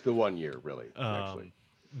 Just the 1 year, really. Actually.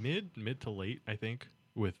 Mid to late, I think,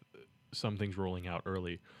 with some things rolling out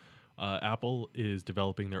early. Apple is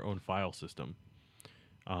developing their own file system,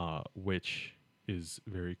 which is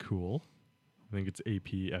very cool. I think it's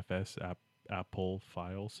APFS, Apple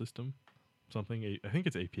File System, something. I think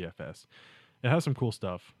it's APFS. It has some cool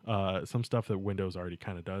stuff. Some stuff that Windows already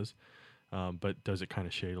kind of does, but does it kind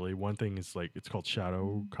of shadily. One thing is like it's called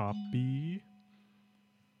Shadow Copy.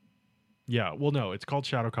 Yeah, well, no, it's called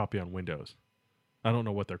Shadow Copy on Windows. I don't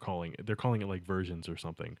know what they're calling it. They're calling it like versions or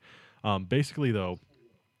something. Basically, though,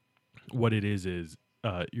 what it is the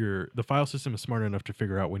file system is smart enough to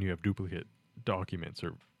figure out when you have duplicate documents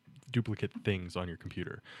or duplicate things on your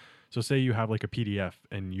computer. So say you have like a PDF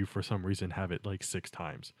and you for some reason have it like 6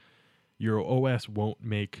 times. Your OS won't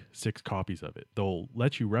make 6 copies of it. They'll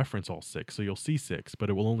let you reference all 6, so you'll see 6, but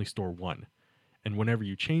it will only store 1. And whenever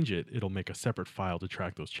you change it, it'll make a separate file to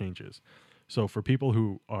track those changes. So for people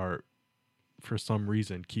who are, for some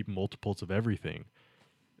reason, keep multiples of everything,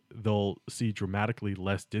 they'll see dramatically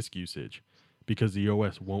less disk usage because the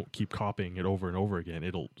OS won't keep copying it over and over again.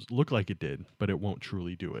 It'll look like it did, but it won't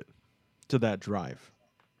truly do it. To that drive.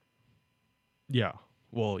 Yeah.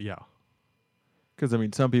 Well, yeah. Because, I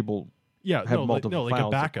mean, some people have multiple like files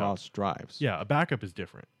a backup. across drives. Yeah, a backup is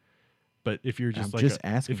different. But if you're just I'm just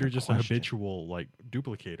asking if you're a just question. a habitual like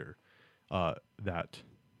duplicator, that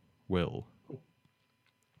will.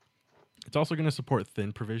 It's also going to support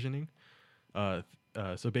thin provisioning. So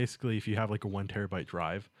basically, if you have like a 1 terabyte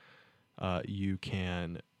drive, you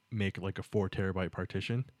can make like a 4 terabyte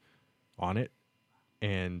partition on it,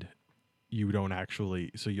 and you don't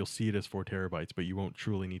actually. So you'll see it as 4 terabytes, but you won't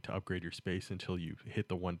truly need to upgrade your space until you hit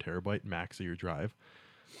the 1 terabyte max of your drive.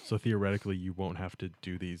 So theoretically, you won't have to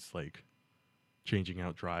do these like changing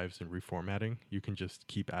out drives and reformatting. You can just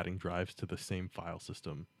keep adding drives to the same file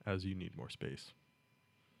system as you need more space.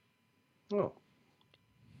 Oh.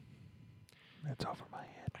 That's over my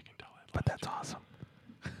head. I can tell that. But that's awesome.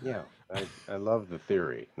 Yeah. I love the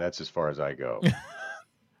theory. That's as far as I go.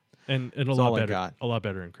 And a That's lot all I better, got. a lot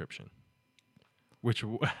better encryption, which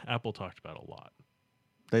Apple talked about a lot.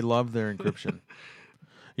 They love their encryption.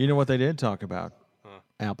 You know what they did talk about?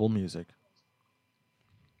 Apple Music.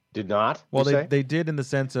 Did not? Well, you say? they did in the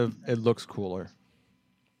sense of it looks cooler.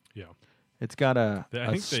 Yeah, It's got a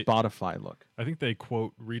I think Spotify look. I think they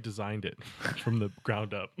quote redesigned it from the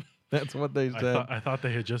ground up. That's what they said. I thought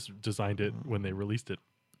they had just designed it when they released it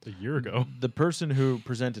a year ago. The person who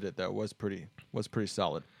presented it though was pretty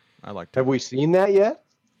solid. I liked it. Have we seen that yet?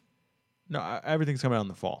 No, everything's coming out in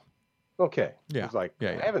the fall. Okay. Yeah. It's like,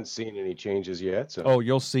 Yeah. I haven't seen any changes yet. So Oh,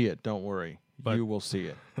 you'll see it. Don't worry. But- You will see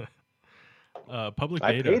it. Public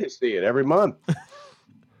I beta. pay to see it every month.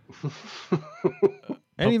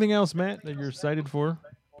 Anything else, Matt, that you're excited for?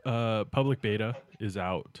 Public beta is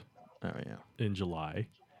out Oh yeah. in July.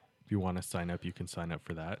 If you want to sign up, you can sign up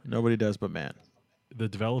for that. Nobody does but Matt. The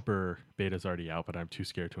developer beta is already out, but I'm too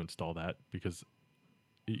scared to install that because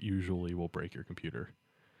it usually will break your computer.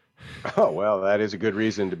 Oh, well, that is a good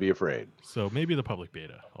reason to be afraid. So maybe the public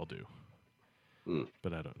beta I'll do, Hmm.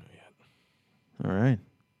 but I don't know yet. All right.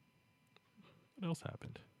 What else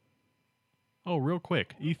happened? Oh, real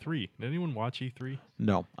quick, E3. Did anyone watch E3?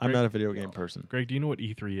 No, I'm Greg- not a video game person. Greg, do you know what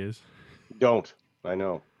E3 is? Don't. I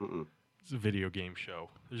know. Mm-mm. It's a video game show.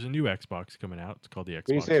 There's a new Xbox coming out. It's called the Xbox.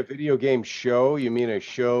 When you say a video game show, you mean a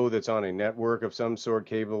show that's on a network of some sort,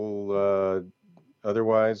 cable,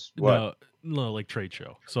 otherwise? What? No, like trade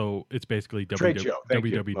show. So it's basically Trade show. Thank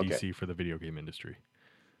you. WWDC Okay. for the video game industry.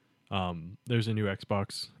 There's a new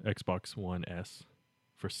Xbox One S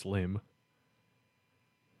for Slim.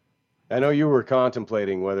 I know you were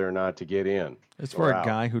contemplating whether or not to get in. It's for or a out.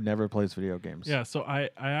 guy who never plays video games. Yeah, so I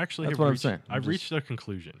actually That's have what I'm reached, saying. I've reached a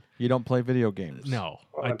conclusion. You don't play video games. No,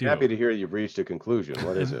 Well, I I'm do. happy to hear you've reached a conclusion.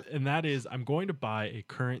 What is it? And that is, I'm going to buy a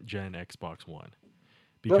current gen Xbox One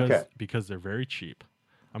because they're very cheap.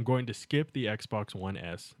 I'm going to skip the Xbox One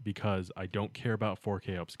S because I don't care about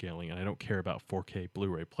 4K upscaling and I don't care about 4K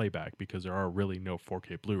Blu-ray playback because there are really no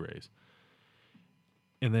 4K Blu-rays.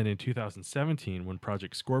 And then in 2017, when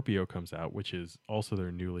Project Scorpio comes out, which is also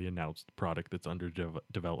their newly announced product that's under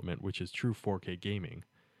development, which is true 4K gaming,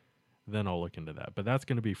 then I'll look into that. But that's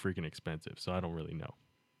going to be freaking expensive, so I don't really know.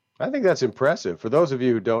 I think that's impressive. For those of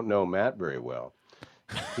you who don't know Matt very well,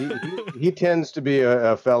 he tends to be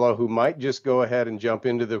a fellow who might just go ahead and jump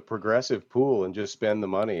into the progressive pool and just spend the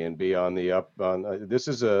money and be on the up. This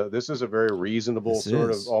is a very reasonable This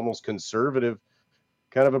sort is. of almost conservative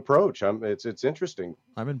kind of approach. It's interesting.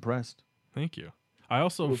 I'm impressed. Thank you. I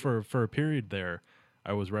also, for a period there,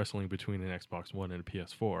 I was wrestling between an Xbox One and a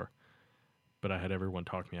PS4, but I had everyone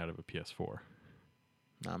talk me out of a PS4.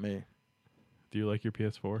 Not me. Do you like your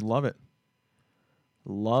PS4? Love it.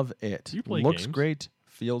 Love it. You play Looks games? great.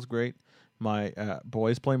 Feels great. My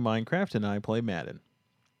boys play Minecraft and I play Madden.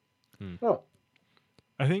 Oh,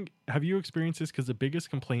 I think, have you experienced this? Because the biggest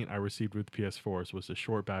complaint I received with PS4s was the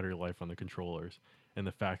short battery life on the controllers and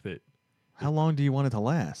the fact that, How long do you want it to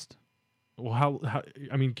last? well, how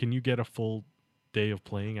I mean, can you get a full day of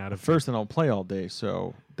playing out of First, I don't play all day,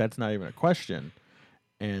 so that's not even a question.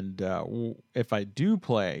 And if I do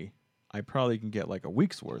play, I probably can get like a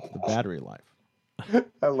week's worth of battery life.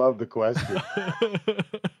 I love the question.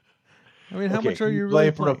 I mean, how Okay, much are can you play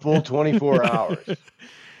really for a playing? full 24 hours?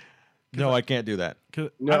 No, I can't do that.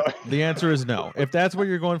 No. The answer is no. If that's what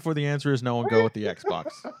you're going for, the answer is no, and go with the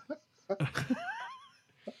Xbox.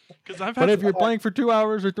 Because I've But had if you're playing for 2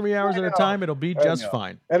 hours or 3 hours at a know. time, it'll be I just know.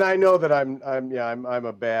 fine. And I know that I'm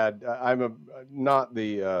a bad. I'm not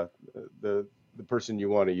the person you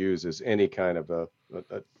want to use as any kind of a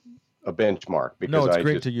benchmark because No, it's I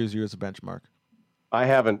great just, to use you as a benchmark. I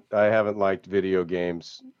haven't liked video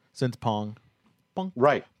games. Since Pong. Pong,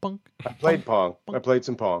 Right. pong. I played Pong. I played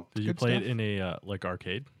some Pong. Did you Good play stuff. it in a like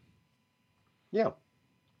arcade? Yeah.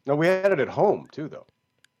 No, we had it at home too, though.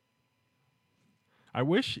 I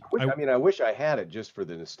wish. I wish I had it just for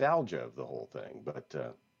the nostalgia of the whole thing. But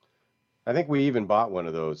I think we even bought one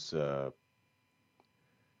of those, the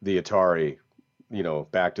Atari,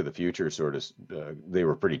 Back to the Future sort of. They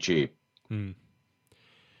were pretty cheap, You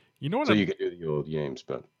know what? so you could do the old games.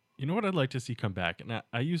 But You know what I'd like to see come back, and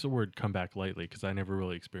I use the word "come back" lightly because I never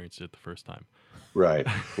really experienced it the first time. right,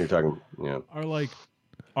 you're talking, Are like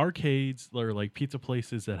arcades or like pizza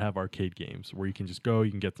places that have arcade games where you can just go,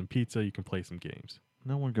 you can get some pizza, you can play some games.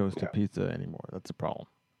 No one goes to Yeah. pizza anymore. That's a problem.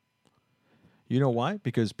 You know why?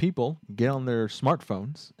 Because people get on their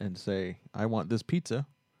smartphones and say, I want this pizza,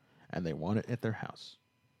 and they want it at their house.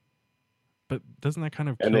 But doesn't that kind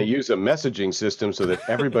of and they use a messaging system so that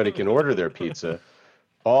everybody can order their pizza,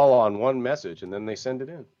 all on one message, and then they send it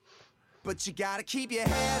in. But you gotta keep your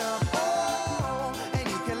head up, oh, and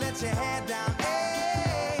you can let your head down,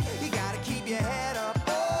 hey. You gotta keep your head up,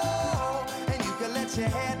 oh, and you can let your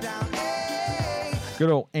head down, hey.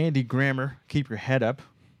 Good old Andy Grammer. Keep your head up.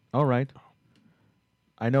 All right.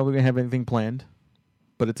 I know we don't have anything planned,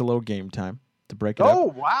 but it's a little game time to break it up. Oh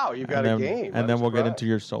wow, you've got and a then, game, and then we'll get into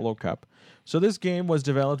your solo cup. So this game was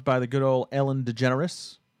developed by the good old Ellen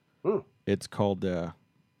DeGeneres, It's called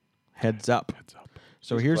Heads Up. Heads up.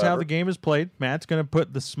 So He's here's how clever. the game is played. Matt's going to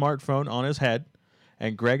put the smartphone on his head,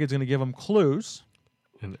 and Greg is going to give him clues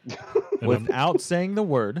And without saying the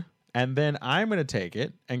word. And then I'm going to take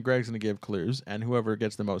it, and Greg's going to give clues, and whoever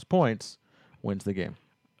gets the most points wins the game.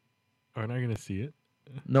 aren't I going to see it?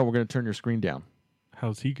 No, we're going to turn your screen down.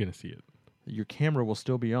 How's he going to see it? Your camera will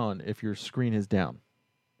still be on if your screen is down.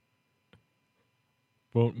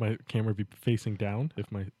 Won't my camera be facing down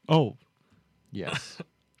if my... Oh. Yes.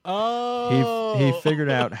 Oh. He figured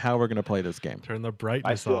out how we're going to play this game. Turn the I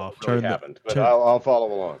brightness still off. really Turn the- haven't, but turn- I'll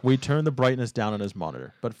follow along. We turn the brightness down on his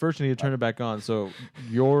monitor. But first you need to turn it back on so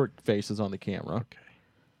your face is on the camera. Okay.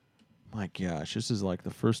 My gosh, this is like the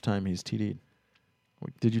first time he's TD'd.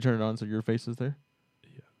 Did you turn it on so your face is there?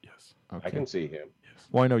 Yeah, yes. Okay. I can see him.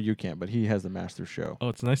 Well, I know you can't, but he has the master show. Oh,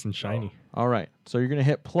 it's nice and shiny. All right. So you're gonna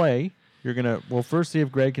hit play. You're gonna first see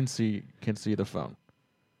if Greg can see the phone.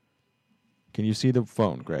 Can you see the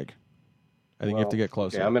phone, Greg? I think you have to get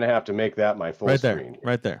closer. Okay, I'm going to have to make that my full right there. screen. here.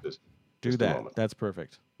 Right there. Just Do a that. moment. That's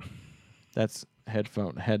perfect. That's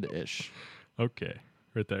head-ish. Okay.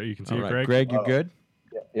 Right there. You can see All it, right, Greg? Greg, you good?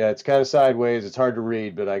 Yeah, it's kind of sideways. It's hard to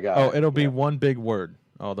read, but I got Oh, it. it'll be Yeah. one big word.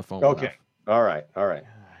 Oh, the phone. went Okay. off. All right. All right.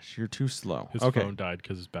 Gosh, you're too slow. His okay. phone died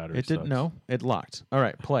because his battery It didn't sucks. know. It locked. All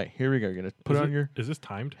right, play. Here we go. You're gonna put it on your Is this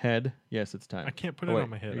timed? head. Yes, it's time. I can't put Oh, it wait, on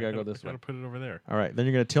my head. You gotta go this I way. gotta put it over there. All right, then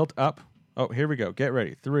you're gonna tilt up. Oh, here we go. Get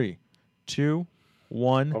ready. 3, 2,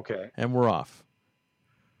 1, Okay. and we're off.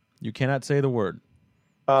 You cannot say the word.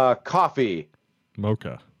 Coffee.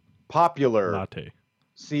 Mocha. Popular. Latte.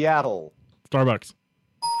 Seattle. Starbucks.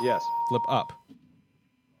 Yes. Flip up.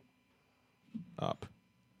 Up.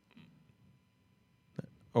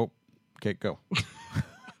 Oh, okay, go.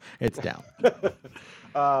 It's down.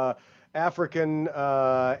 African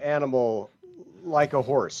animal like a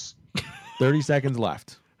horse. 30 seconds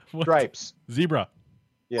left. What? Stripes. Zebra.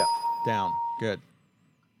 Yeah. Down. Good.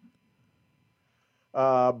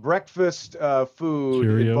 Breakfast food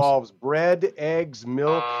Cheerios. involves bread, eggs,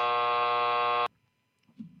 milk.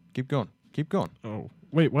 Keep going. Keep going. Oh,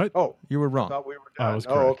 wait, what? Oh, You were I wrong. thought we were I done. was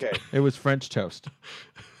Oh, correct. okay. It was French toast.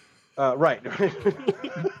 Right.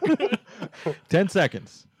 10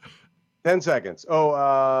 seconds. 10 seconds.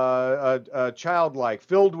 Oh, childlike,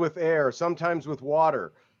 filled with air, sometimes with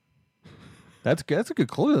water. That's good. That's a good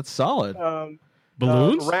clue. That's solid.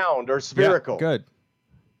 Balloons? Round or Yeah, spherical. good.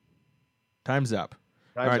 Time's up.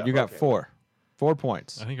 All Time's right, up. you got Okay. 4. 4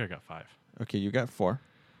 points. I think I got 5. Okay, you got 4.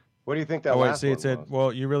 What do you think that Oh wait, last see, one it said. was?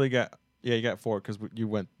 Well, you really got. Yeah, you got 4 because you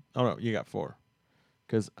went. Oh no, you got 4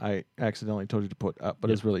 because I accidentally told you to put up,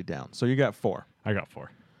 but it's really down. So you got 4. I got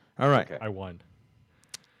 4. All right. Okay. I won.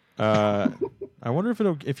 I wonder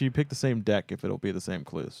if you pick the same deck, if it'll be the same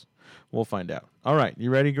clues. We'll find out. All right,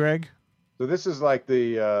 you ready, Greg? So this is like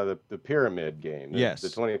the pyramid game. Yes. The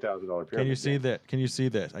 $20,000 pyramid. Can you see game. that? Can you see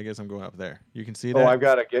this? I guess I'm going up there. You can see that. Oh, I've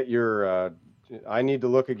got to get your. I need to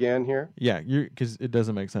look again here. Yeah, you because it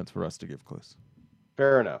doesn't make sense for us to give clues.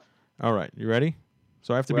 Fair enough. All right, you ready?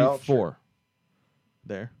 So I have to Well, beat 4. sure.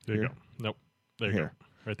 There. There you here. go. Nope. There you Here. go.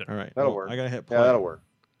 Right there. All right. That'll well, work. I gotta hit play. Yeah, that'll work.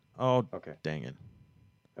 Oh, Okay. dang it!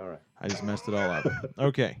 All right. I just messed it all up.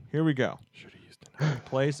 Okay, here we go. Should have used it.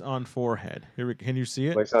 Place on forehead. Can you see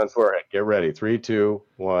it? Place on forehead. Get ready. 3, 2,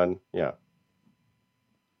 1. Yeah.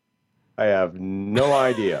 I have no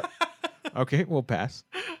idea. Okay, we'll pass.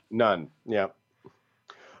 None. Yeah.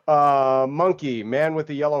 Monkey, man with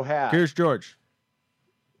the yellow hat. Here's George.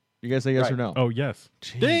 You guys say yes or Right. no? Oh, yes.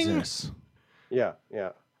 Jesus. Yeah,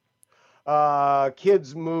 yeah.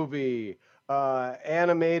 Kids movie,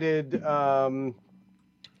 animated,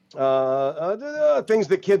 things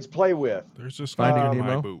that kids play with. There's a Finding spider in my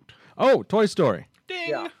Nemo? boot. Oh, Toy Story. Ding.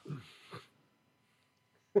 Yeah.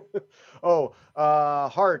 Oh,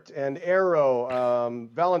 Heart and Arrow,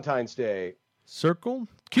 Valentine's Day. Circle.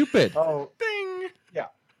 Cupid. Oh, Ding. yeah.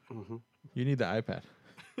 hmm You need the iPad.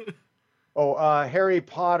 Oh, Harry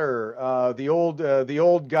Potter, the old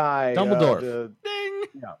guy. Dumbledore. Ding.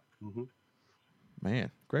 Yeah. hmm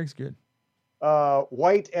Man, Greg's good.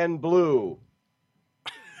 White and blue.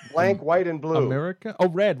 Blank, white and blue. America. Oh,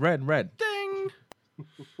 red. Ding.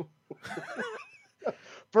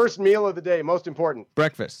 First meal of the day, most important.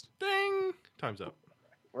 Breakfast. Ding. Time's up.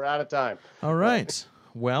 We're out of time. All right.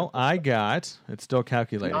 Well, I got. It's still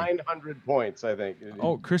calculating. 900 points, I think.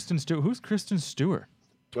 Oh, Kristen Stewart. Who's Kristen Stewart?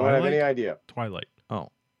 Don't have any Twilight? idea. Twilight. Oh,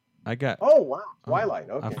 I got Oh, wow. Twilight.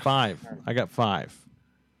 a Okay. 5. I got 5.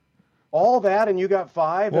 All that, and you got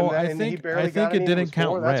 5, Well, and, that, I and he think barely it got any, and didn't was count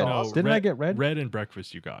 4? That's red. awesome. Didn't I get red? Red and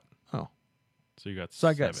breakfast you got. Oh, So you got so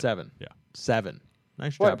I got 7. Yeah. 7.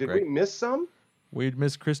 Nice What, job, did Greg. we miss some? We'd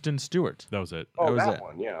miss Kristen Stewart. That was it. Oh, was that it.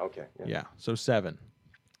 one. Yeah. Okay. Yeah. Yeah, so 7.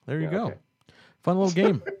 There you Yeah, go. okay. Fun little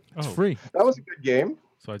game. It's Oh. free. That was a good game.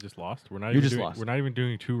 So I just lost. We're not You even just doing, lost. We're not even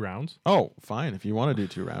doing 2 rounds. Oh, fine. If you want to do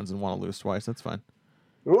 2 rounds and want to lose twice, that's fine.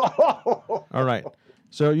 Whoa. All right.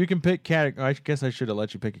 So you can pick category. I guess I should have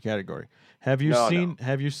let you pick a category. Have you No, seen? no.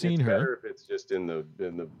 Have you seen It's her? better if it's just in the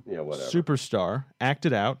whatever. Superstar,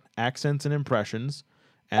 Acted Out, Accents and Impressions,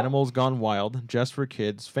 Animals Gone Wild, Just for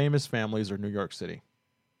Kids, Famous Families, or New York City.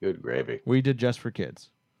 Good gravy. We did Just for Kids.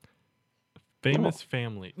 Famous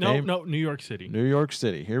family. No, Fam- no, New York City. New York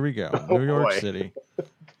City. Here we go. Oh, New York boy. City.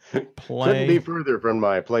 Couldn't Play. be further from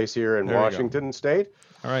my place here in There we go. Washington State.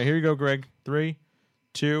 All right, here you go, Greg. 3,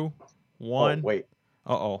 2, 1. Oh, wait.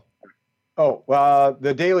 Uh-oh. Oh,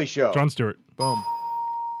 The Daily Show. Jon Stewart. Boom.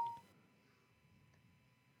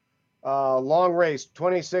 Long race,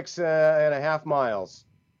 26 and a half miles.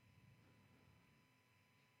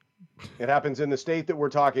 It happens in the state that we're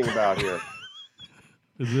talking about here.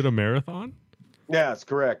 Is it a marathon? Yes,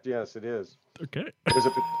 correct. Yes, it is. Okay. There's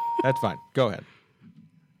That's fine. Go ahead.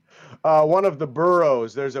 one of the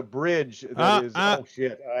boroughs. There's a bridge that is. Oh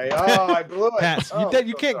shit! I blew it. Pass. Oh,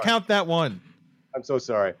 You so can't sorry. count that one. I'm so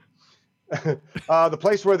sorry. The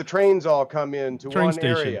place where the trains all come in to Train one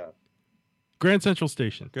station. area. Grand Central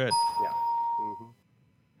Station. Good. Yeah. Mhm.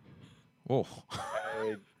 Oh.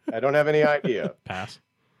 I don't have any idea. Pass.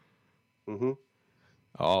 hmm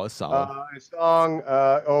Oh, it's solid. A song.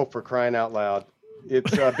 For crying out loud!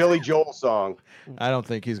 It's a Billy Joel song. I don't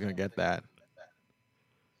think he's going to get that.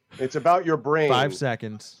 It's about your brain. 5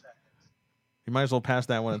 seconds. You might as well pass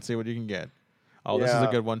that one and see what you can get. Oh, this is a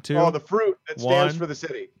Yeah. good one, too. Oh, the fruit that stands One. for the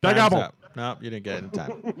city. Doug Time's Apple. up. Nope, you didn't get it in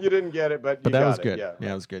time. You didn't get it, but you But that got was it, good. Yeah.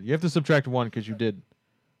 Yeah, it was good. You have to subtract 1 because you did.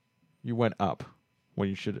 You went up when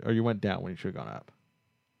you should, or you went down when you should have gone up.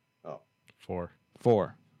 4.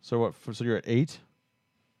 4. So what? So you're at 8,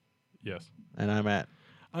 Yes. and I'm at.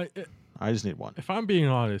 I, I just need 1. if I'm being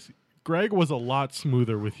honest, Greg was a lot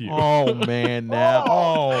smoother with you. Oh man, now.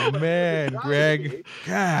 Oh. Oh man, Greg.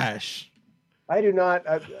 Gosh, I do not.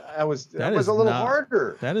 I was. That That was is a little not-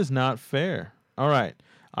 harder. that is not fair. All right,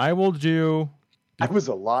 I will do. I was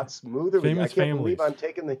a lot smoother. With you. I Famous can't believe families. I'm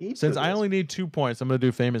taking the heat. Since for I this. only need 2 points, I'm going to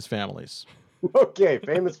do Famous Families Okay,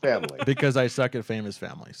 famous family. because I suck at Famous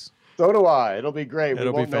Families. So do I. It'll be great. It'll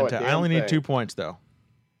we be won't know a fantastic. I damn only need thing. 2 points though.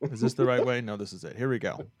 Is this the right way? No, this is it. Here we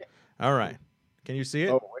go. All right. Can you see it?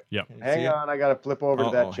 Oh, wait, Yep. Can you see hang it? on. I got to flip over to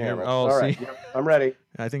Uh-oh, that here channel. we- All right. see? Yep, I'm ready.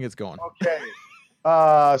 I think it's going. Okay.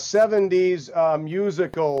 70s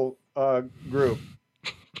musical group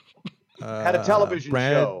had a television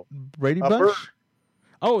show. Brady A Bunch. bird.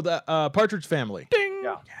 Oh, the Partridge Family.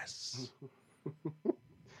 Yeah. Yes.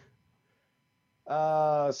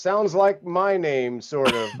 Sounds like my name,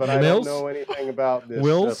 sort of, but I Mills? don't know anything about this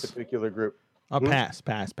Wills? particular group. Pass.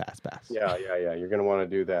 Yeah. You're going to want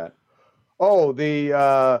to do that. Oh,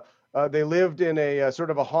 they lived in a sort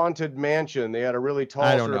of a haunted mansion. They had a really tall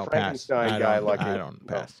I don't sort know. of Pass. Frankenstein guy looking. I don't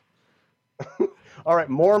No. pass. All right,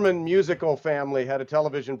 Mormon musical family had a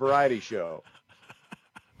television variety show.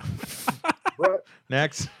 But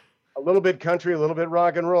Next. a little bit country, a little bit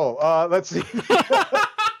rock and roll. Let's see.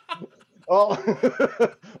 all,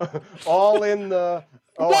 all in the.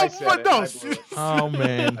 Oh, I said it. I blew it. Oh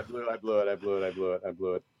man. I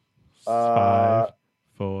blew it. 5,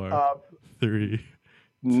 4, 3.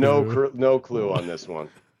 No clue on this one.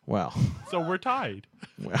 Well. So we're tied.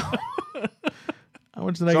 Well. How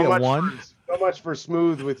much did I get? 1. So much for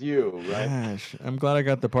smooth with you, right? Gosh, I'm glad I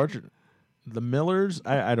got the Partridge. The Millers.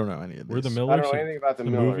 I don't know any of this. We're the I Millers. don't know anything about the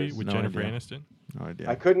movie Millers. with No Jennifer idea. Aniston. No idea.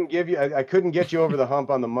 I couldn't get you over the hump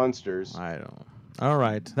on the Munsters. I don't. All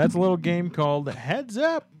right. That's a little game called Heads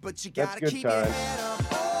Up. But you That's gotta good keep your times. head up,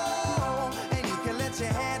 oh, and you can let your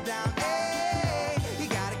head down, hey. You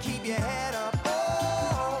gotta keep your head up,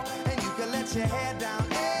 oh, and you can let your head down,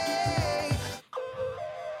 hey.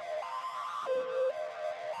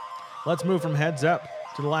 Let's move from Heads Up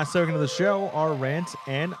to the last segment of the show, our rant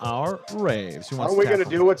and our raves. Who wants Aren't we to going to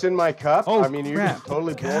do what's in my cup? Oh, I mean, you crap. just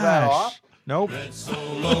totally blow that Gosh. off. Nope.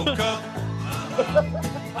 Solo cup.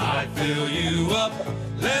 I fill you up.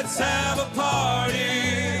 Let's have a party.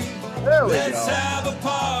 There we Let's go. have a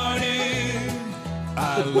party.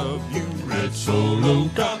 I love you, Red Solo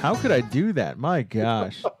Cup. How could I do that? My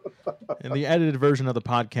gosh. In the edited version of the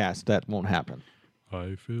podcast, that won't happen.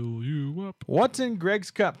 I fill you up. What's in Greg's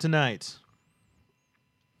cup tonight?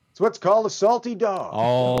 It's what's called a salty dog.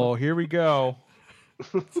 Oh, here we go.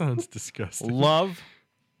 Sounds disgusting. Love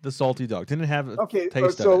the salty dog. Didn't have a Okay,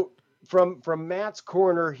 taste of so it. from Matt's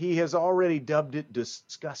corner, he has already dubbed it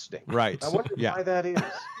disgusting. Right. I wonder Yeah. why that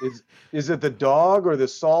is. Is it the dog or the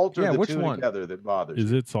salt or Yeah, the which two one? together that bothers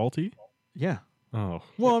Is you? it salty? Yeah. Oh,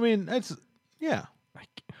 Well, I mean, it's yeah.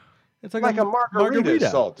 It's Like a margarita,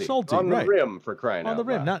 salty on the right. rim, for crying On out the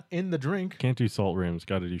rim, loud. not in the drink. can't do salt rims.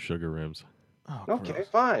 Got to do sugar rims. Oh, Okay, gross.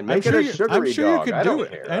 fine. Make it a sugary I'm sure dog. you I could do don't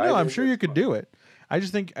it. care. I know. I'm think sure you it's could fine. do it. I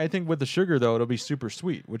think with the sugar though, it'll be super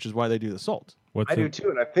sweet, which is why they do the salt. What's I do too,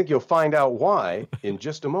 and I think you'll find out why in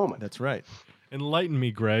just a moment. That's right. Enlighten me,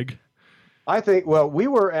 Greg. I think, well, we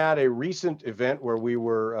were at a recent event where we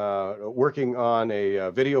were working on a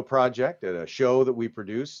video project at a show that we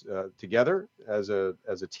produce together as a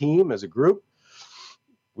team, as a group.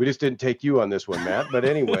 We just didn't take you on this one, Matt. But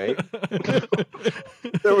anyway,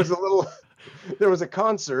 there was a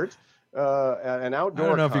concert, an outdoor I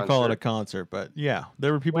don't know if you call it a concert. concert, but yeah,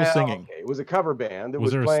 there were people Well, singing, okay, it was a cover band that Was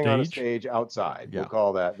was there a playing on a stage? stage outside. Yeah. We'll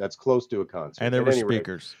call that. That's close to a concert. and there At were any rate,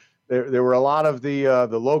 speakers. there were a lot of the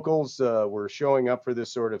locals were showing up for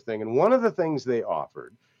this sort of thing, and one of the things they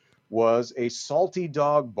offered was a salty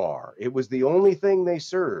dog bar. It was the only thing they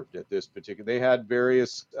served at this particular. They had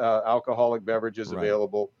various alcoholic beverages Right.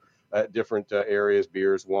 available at different areas,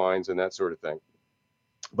 beers, wines, and that sort of thing.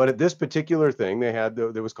 But at this particular thing, they had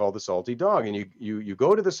that was called the Salty Dog, and you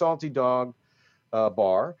go to the Salty Dog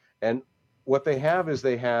bar, and what they have is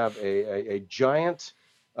they have a giant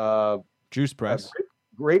Juice press.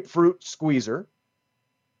 grapefruit squeezer.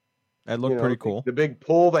 That looked You know, pretty cool. The big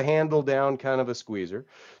pull the handle down kind of a squeezer.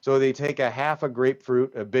 So they take a half a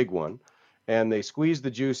grapefruit, a big one, and they squeeze the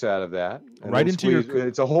juice out of that. And Right then into your-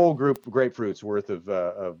 It's a whole grapefruit's worth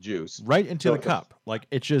of juice. Right into So the cup. Like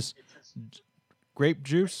it's just grapefruit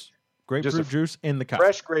juice in the cup.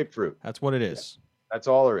 Fresh grapefruit. That's what it is. That's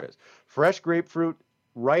all there is. Fresh grapefruit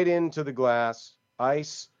right into the glass,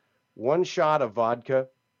 ice, one shot of vodka.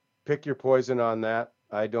 Pick your poison on that.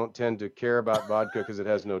 I don't tend to care about vodka because it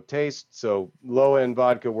has no taste, so low-end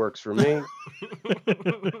vodka works for me.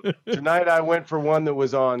 Tonight I went for one that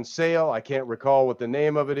was on sale. I can't recall what the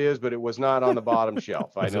name of it is, but it was not on the bottom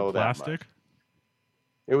shelf. I Is know it that much. plastic?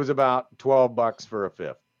 It was about $12 for a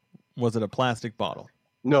fifth. Was it a plastic bottle?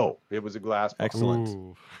 No, it was a glass bottle. Excellent.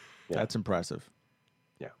 Ooh. Yeah. That's impressive.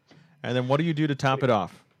 Yeah. And then what do you do to top it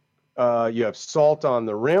off? You have salt on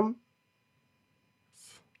the rim,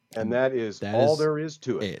 and that is That all is there is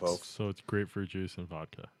to it, it. folks. So it's grapefruit juice and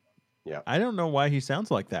vodka. I don't know why he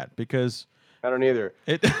sounds like that because I don't either.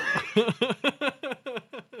 it.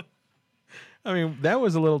 I mean, that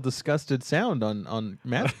was a little disgusted sound on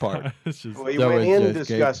Matt's part. It's just Well, he That went was in just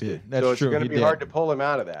gave- disgusted, that's so it's true, going he to be hard did. to pull him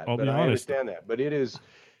out of that. I'll But be I honest. understand that. But it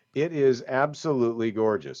is absolutely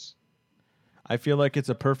gorgeous. I feel like it's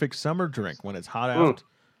a perfect summer drink when it's hot out.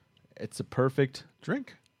 It's a perfect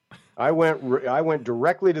drink. I went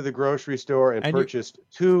directly to the grocery store and And you- purchased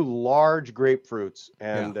 2 large grapefruits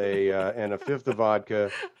and a fifth of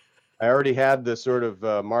vodka. I already had the sort of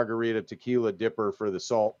margarita tequila dipper for the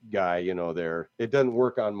salt guy, there. It doesn't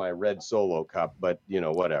work on my red Solo cup, but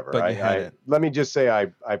whatever. But you had it. Let me just say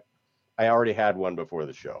I already had one before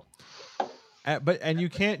the show. But you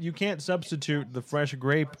can't substitute the fresh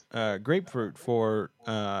grapefruit for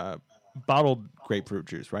bottled grapefruit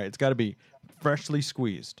juice, right? It's got to be freshly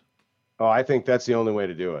squeezed. Oh, I think that's the only way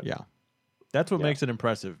to do it. Yeah, that's what Yeah. makes it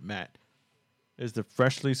impressive, Matt. Is the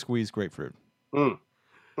freshly squeezed grapefruit?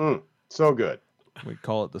 So good. We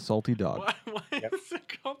call it the salty dog. Why is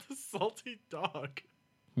it called the salty dog?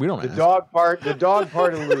 We don't. The ask. dog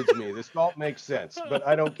part eludes me. The salt makes sense, but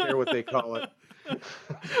I don't care what they call it.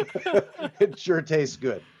 It sure tastes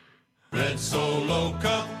good. Red Solo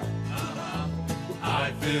Cup,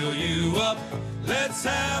 I fill you up. Let's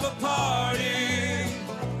have a party.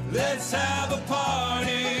 Let's have a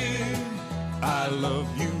party. I love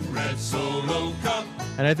you, Red Solo Cup.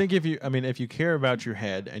 And I think if you care about your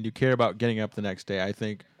head and you care about getting up the next day, I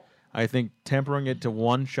think tempering it to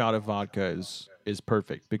one shot of vodka is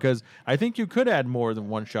perfect because I think you could add more than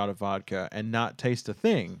one shot of vodka and not taste a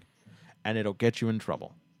thing, and it'll get you in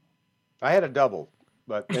trouble. I had a double,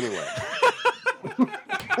 but anyway.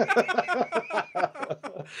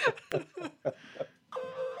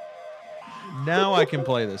 Now I can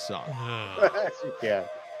play this song. Yes, you can.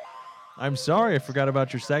 I'm sorry I forgot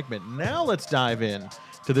about your segment. Now let's dive in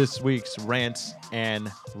to this week's rants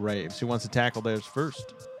and raves. Who wants to tackle theirs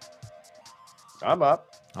first? I'm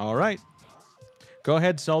up. All right. Go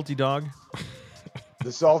ahead, salty dog.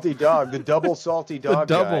 The salty dog, the double salty dog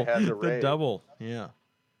guy has a The rave. double. Yeah.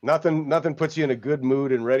 Nothing puts you in a good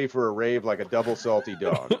mood and ready for a rave like a double salty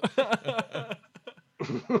dog.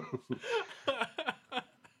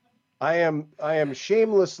 I am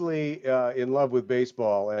shamelessly in love with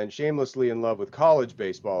baseball and shamelessly in love with college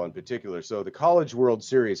baseball in particular. So the College World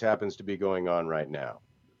Series happens to be going on right now.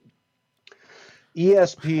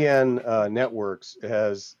 ESPN Networks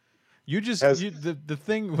has the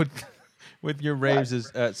thing with your raves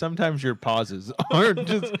is sometimes your pauses are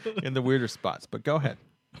just in the weirder spots. But go ahead.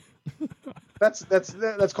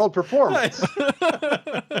 That's called performance.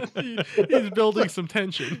 He's building some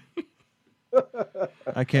tension.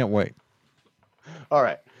 I can't wait. All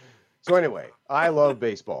right. So anyway, I love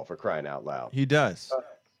baseball, for crying out loud. He does.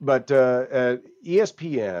 But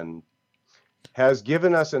ESPN has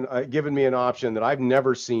given me an option that I've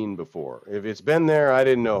never seen before. If it's been there, I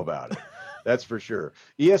didn't know about it. That's for sure.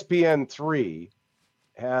 ESPN3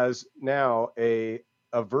 has now a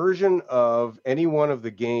version of any one of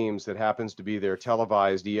the games that happens to be their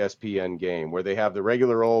televised ESPN game, where they have the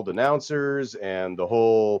regular old announcers and the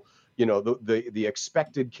whole, the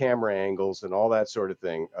expected camera angles and all that sort of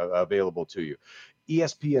thing available to you.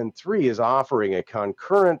 ESPN3 is offering a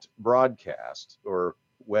concurrent broadcast or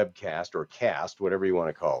webcast or cast, whatever you want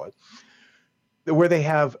to call it, where they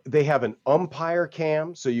have an umpire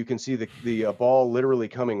cam, so you can see the ball literally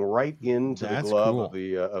coming right into the glove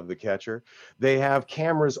of the catcher. They have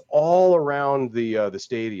cameras all around the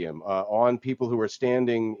stadium on people who are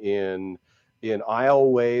standing in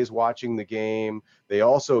aisleways watching the game. They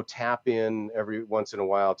also tap in every once in a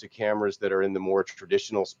while to cameras that are in the more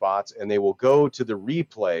traditional spots, and they will go to the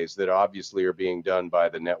replays that obviously are being done by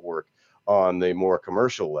the network on the more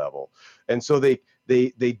commercial level. And so they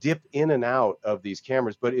dip in and out of these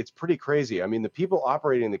cameras, but it's pretty crazy. I mean, the people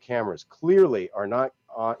operating the cameras clearly are not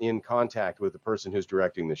in contact with the person who's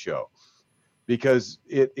directing the show, because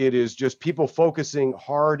it is just people focusing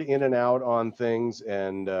hard in and out on things,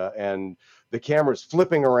 and the camera's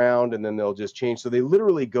flipping around, and then they'll just change. So they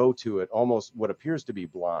literally go to it almost what appears to be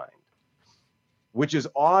blind, which is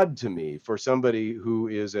odd to me for somebody who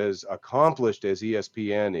is as accomplished as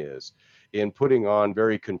ESPN is in putting on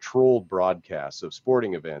very controlled broadcasts of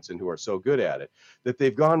sporting events, and who are so good at it, that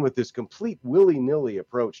they've gone with this complete willy-nilly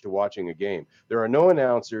approach to watching a game. There are no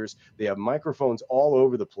announcers. They have microphones all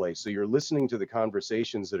over the place, so you're listening to the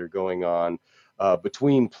conversations that are going on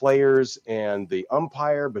between players and the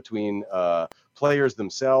umpire, between players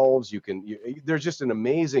themselves. There's just an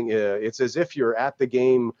amazing, it's as if you're at the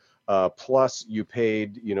game, plus you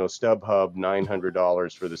paid, StubHub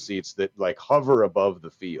 $900 for the seats that like hover above the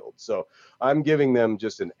field. So I'm giving them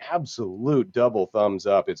just an absolute double thumbs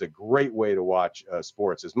up. It's a great way to watch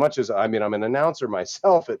sports. As much as, I'm an announcer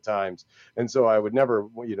myself at times, and so I would never,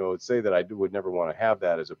 say that I would never want to have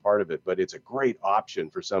that as a part of it, but it's a great option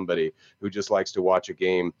for somebody who just likes to watch a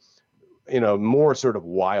game in a more sort of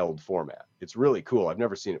wild format. It's really cool. I've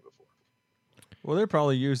never seen it before. Well, they're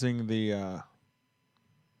probably using the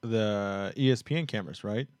ESPN cameras,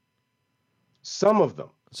 right? Some of them.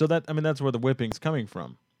 So that's where the whipping's coming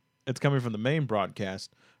from. It's coming from the main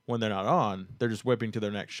broadcast. When they're not on, they're just whipping to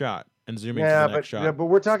their next shot and zooming to the next shot. Yeah, but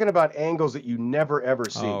we're talking about angles that you never ever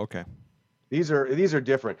see. Oh, okay. These are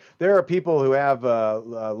different. There are people who have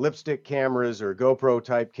lipstick cameras or GoPro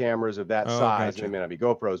type cameras of that size. Gotcha. They may not be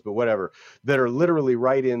GoPros, but whatever, that are literally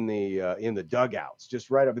right in the dugouts,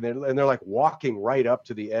 just right up in there, and they're like walking right up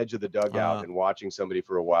to the edge of the dugout and watching somebody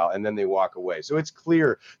for a while, and then they walk away. So it's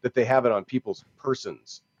clear that they have it on people's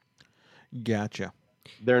persons. Gotcha.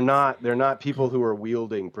 They're not people who are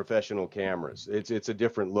wielding professional cameras. It's a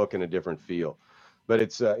different look and a different feel. But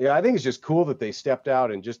it's I think it's just cool that they stepped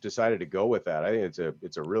out and just decided to go with that. I think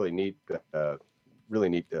it's a really neat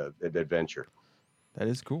adventure. That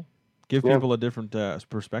is cool. Give people a different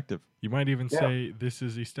perspective. You might even say this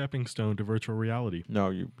is a stepping stone to virtual reality.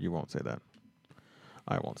 No, you won't say that.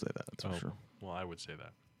 I won't say that. That's for sure. Well, I would say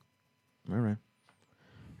that. All right.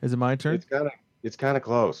 Is it my turn? It's kind of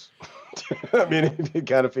close. I mean, it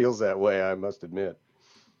kind of feels that way, I must admit.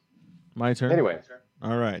 My turn? Anyway.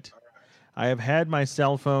 All right. I have had my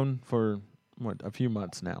cell phone for, a few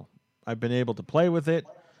months now. I've been able to play with it.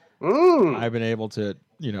 I've been able to,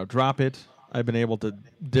 drop it. I've been able to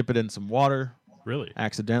dip it in some water. Really?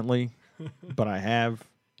 Accidentally. But I have.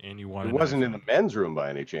 And you wanted It wasn't in the men's room by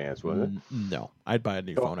any chance, was it? No. I'd buy a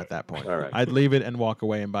new phone at that point. All right. I'd leave it and walk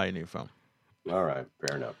away and buy a new phone. All right.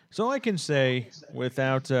 Fair enough. So I can say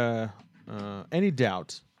without any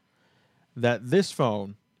doubt that this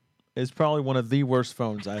phone is probably one of the worst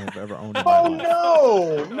phones I have ever owned in my life.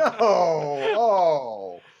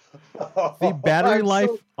 Oh. The battery life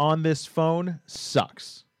on this phone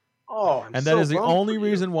sucks. And that is the only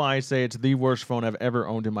reason why I say it's the worst phone I've ever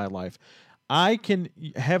owned in my life. I can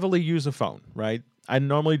heavily use a phone, right? I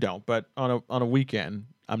normally don't, but on a weekend,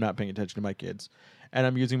 I'm not paying attention to my kids. and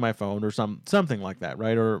I'm using my phone or something like that,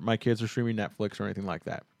 right? Or my kids are streaming Netflix or anything like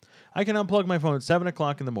that. I can unplug my phone at 7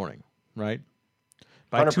 o'clock in the morning, right?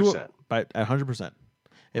 By 100%. By 100%.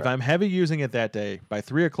 If Right. I'm heavy using it that day, by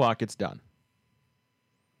 3 o'clock it's done.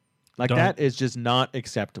 Like Done. that is just not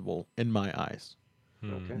acceptable in my eyes.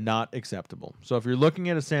 Okay. Not acceptable. So if you're looking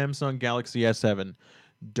at a Samsung Galaxy S7,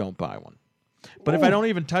 don't buy one. But if I don't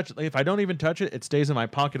even touch it, it stays in my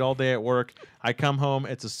pocket all day at work. I come home,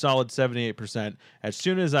 it's a solid 78%. As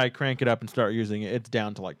soon as I crank it up and start using it, it's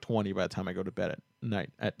down to like 20 by the time I go to bed at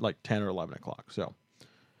night at like 10 or 11 o'clock. So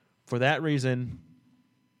for that reason,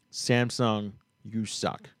 Samsung, you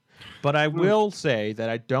suck. But I will say that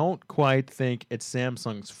I don't quite think it's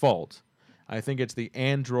Samsung's fault. I think it's the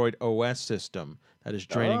Android OS system that is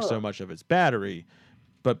draining so much of its battery.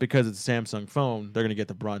 But because it's a Samsung phone, they're going to get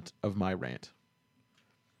the brunt of my rant.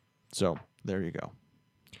 So there you go.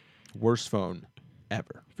 Worst phone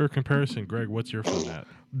ever. For comparison, Greg, what's your phone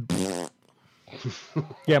at?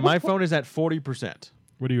 Yeah, my phone is at 40%.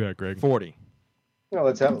 What are you at, Greg? 40. Well,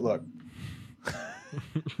 let's have a look.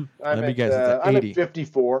 Let me guess, it's at I'm 80. at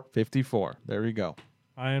 54. 54. There you go.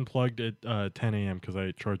 I unplugged at 10 a.m. because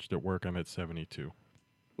I charged at work. I'm at 72.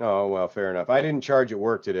 Oh, well, fair enough. I didn't charge at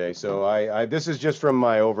work today, so I this is just from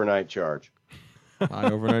my overnight charge. My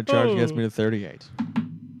overnight charge gets me to 38.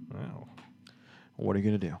 Wow. What are you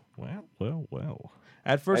going to do? Well.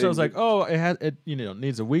 At first, I was like, "Oh, it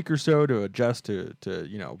needs a week or so to adjust to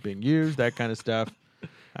being used, that kind of stuff."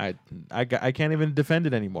 I can't even defend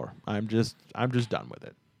it anymore. I'm just done with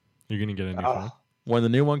it. You're going to get a new phone? When the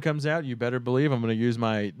new one comes out, you better believe I'm going to use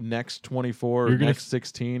my Next 24 or You're gonna Next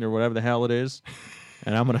 16 or whatever the hell it is,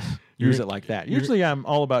 and I'm going to use it like that. Usually, I'm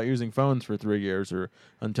all about using phones for 3 years or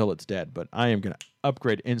until it's dead, but I am going to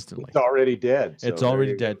upgrade instantly. It's already dead. So It's there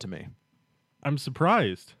already you go. dead to me. I'm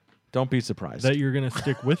surprised Don't be surprised. that you're going to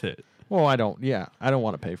stick with it. Well, I don't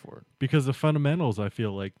want to pay for it. Because the fundamentals, I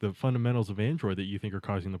feel like the fundamentals of Android that you think are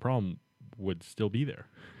causing the problem would still be there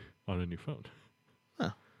on a new phone.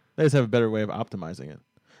 They just have a better way of optimizing it.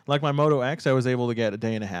 Like my Moto X, I was able to get a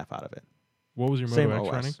day and a half out of it. What was your Same Moto X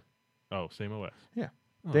OS. running? Oh, same OS. Yeah,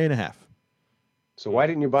 day and a half. So why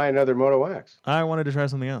didn't you buy another Moto X? I wanted to try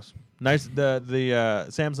something else. Nice. The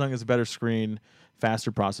Samsung is a better screen,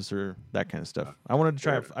 faster processor, that kind of stuff. I wanted to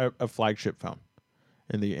try a flagship phone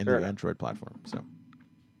in the enough. Android platform. So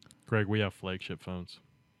Greg, we have flagship phones.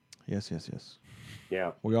 yes.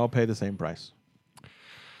 Yeah, We all pay the same price.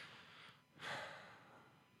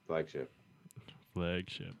 flagship.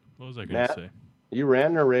 Flagship. What was I going to Matt? say? You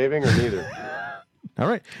ranting or raving or neither? All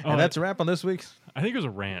right, Oh, and that's a wrap on this week's. I think it was a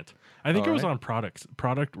rant. I think All it was right. on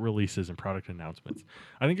product releases and product announcements.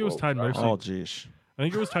 I think it was tied mostly. Oh, geez. I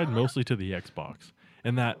think it was tied mostly to the Xbox,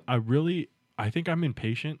 and that I think I'm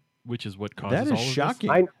impatient, which is what causes That is all of this.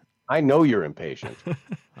 shocking. I know you're impatient.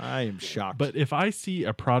 I am shocked. But if I see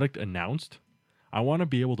a product announced, I want to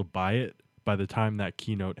be able to buy it by the time that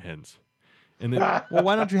keynote ends. And then well,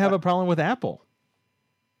 why don't you have a problem with Apple?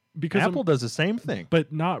 because Apple does the same thing.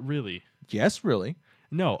 but not really. Yes, really.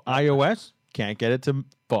 No, iOS can't get it to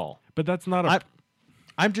fall. but that's not a.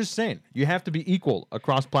 I'm just saying, you have to be equal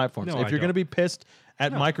across platforms. No, if I you're going to don't. be pissed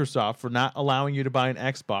at Microsoft for not allowing you to buy an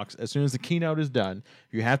Xbox as soon as the keynote is done,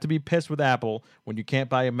 you have to be pissed with Apple when you can't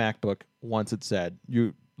buy a MacBook once it's said,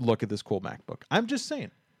 you look at this cool MacBook. I'm just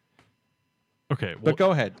saying. Okay, well, But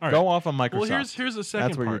go ahead. all right. Go off on Microsoft. Well, here's the second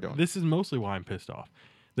That's what part. you're doing. This is mostly why I'm pissed off.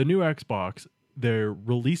 The new Xbox, they're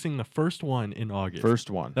releasing the first one in August. First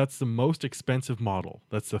one. That's the most expensive model.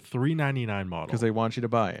 That's the $399 model. Because they want you to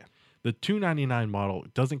buy it. The $299 model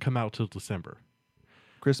doesn't come out till December.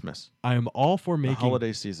 Christmas. I am all for The making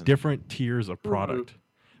holiday season. different tiers of product,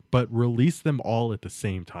 but release them all at the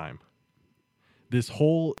same time. This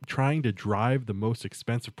whole trying to drive the most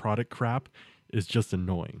expensive product crap is just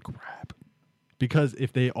annoying. Crap. Because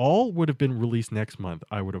if they all would have been released next month,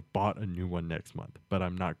 I would have bought a new one next month. But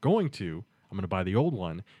I'm not going to. I'm going to buy the old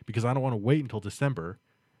one because I don't want to wait until December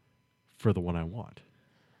for the one I want.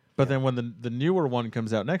 But then when the newer one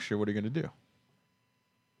comes out next year, what are you going to do?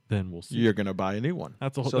 Then we'll see. You're going to buy a new one.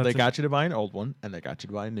 That's a whole- so they that's a- got you to buy an old one, and they got you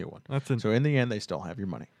to buy a new one. That's an, So in the end, they still have your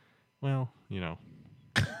money. well, you know.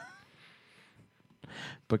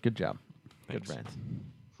 But good job. Thanks. Good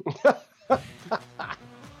rant.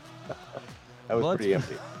 That was Well, pretty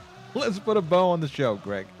empty. Let's put a bow on the show,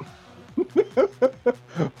 Greg.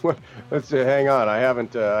 Let's hang on. I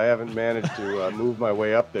haven't managed to move my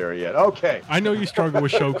way up there yet. Okay. I know you struggle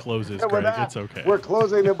with show closes, And Greg. with that, It's okay. We're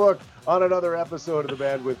closing the book on another episode of the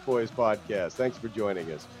Bandwidth Boys podcast. Thanks for joining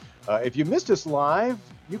us. If you missed us live,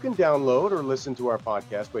 you can download or listen to our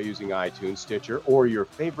podcast by using iTunes, Stitcher, or your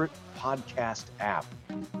favorite podcast app.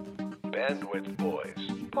 Bandwidth Boys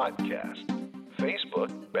Podcast. Facebook,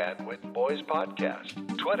 Bandwidth Boys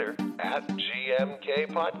Podcast. Twitter, @GMK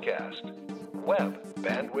Podcast. Web,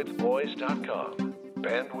 bandwidthboys.com.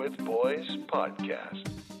 Bandwidth Boys Podcast.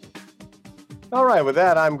 All right, with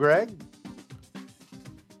that, I'm Greg.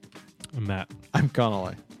 I'm Matt. I'm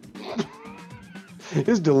Connolly.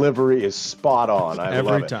 His delivery is spot on. I love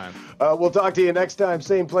Every it. time. We'll talk to you next time.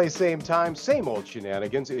 Same place, same time, same old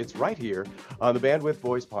shenanigans. It's right here on the Bandwidth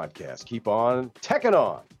Boys Podcast. Keep on teching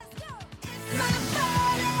on. My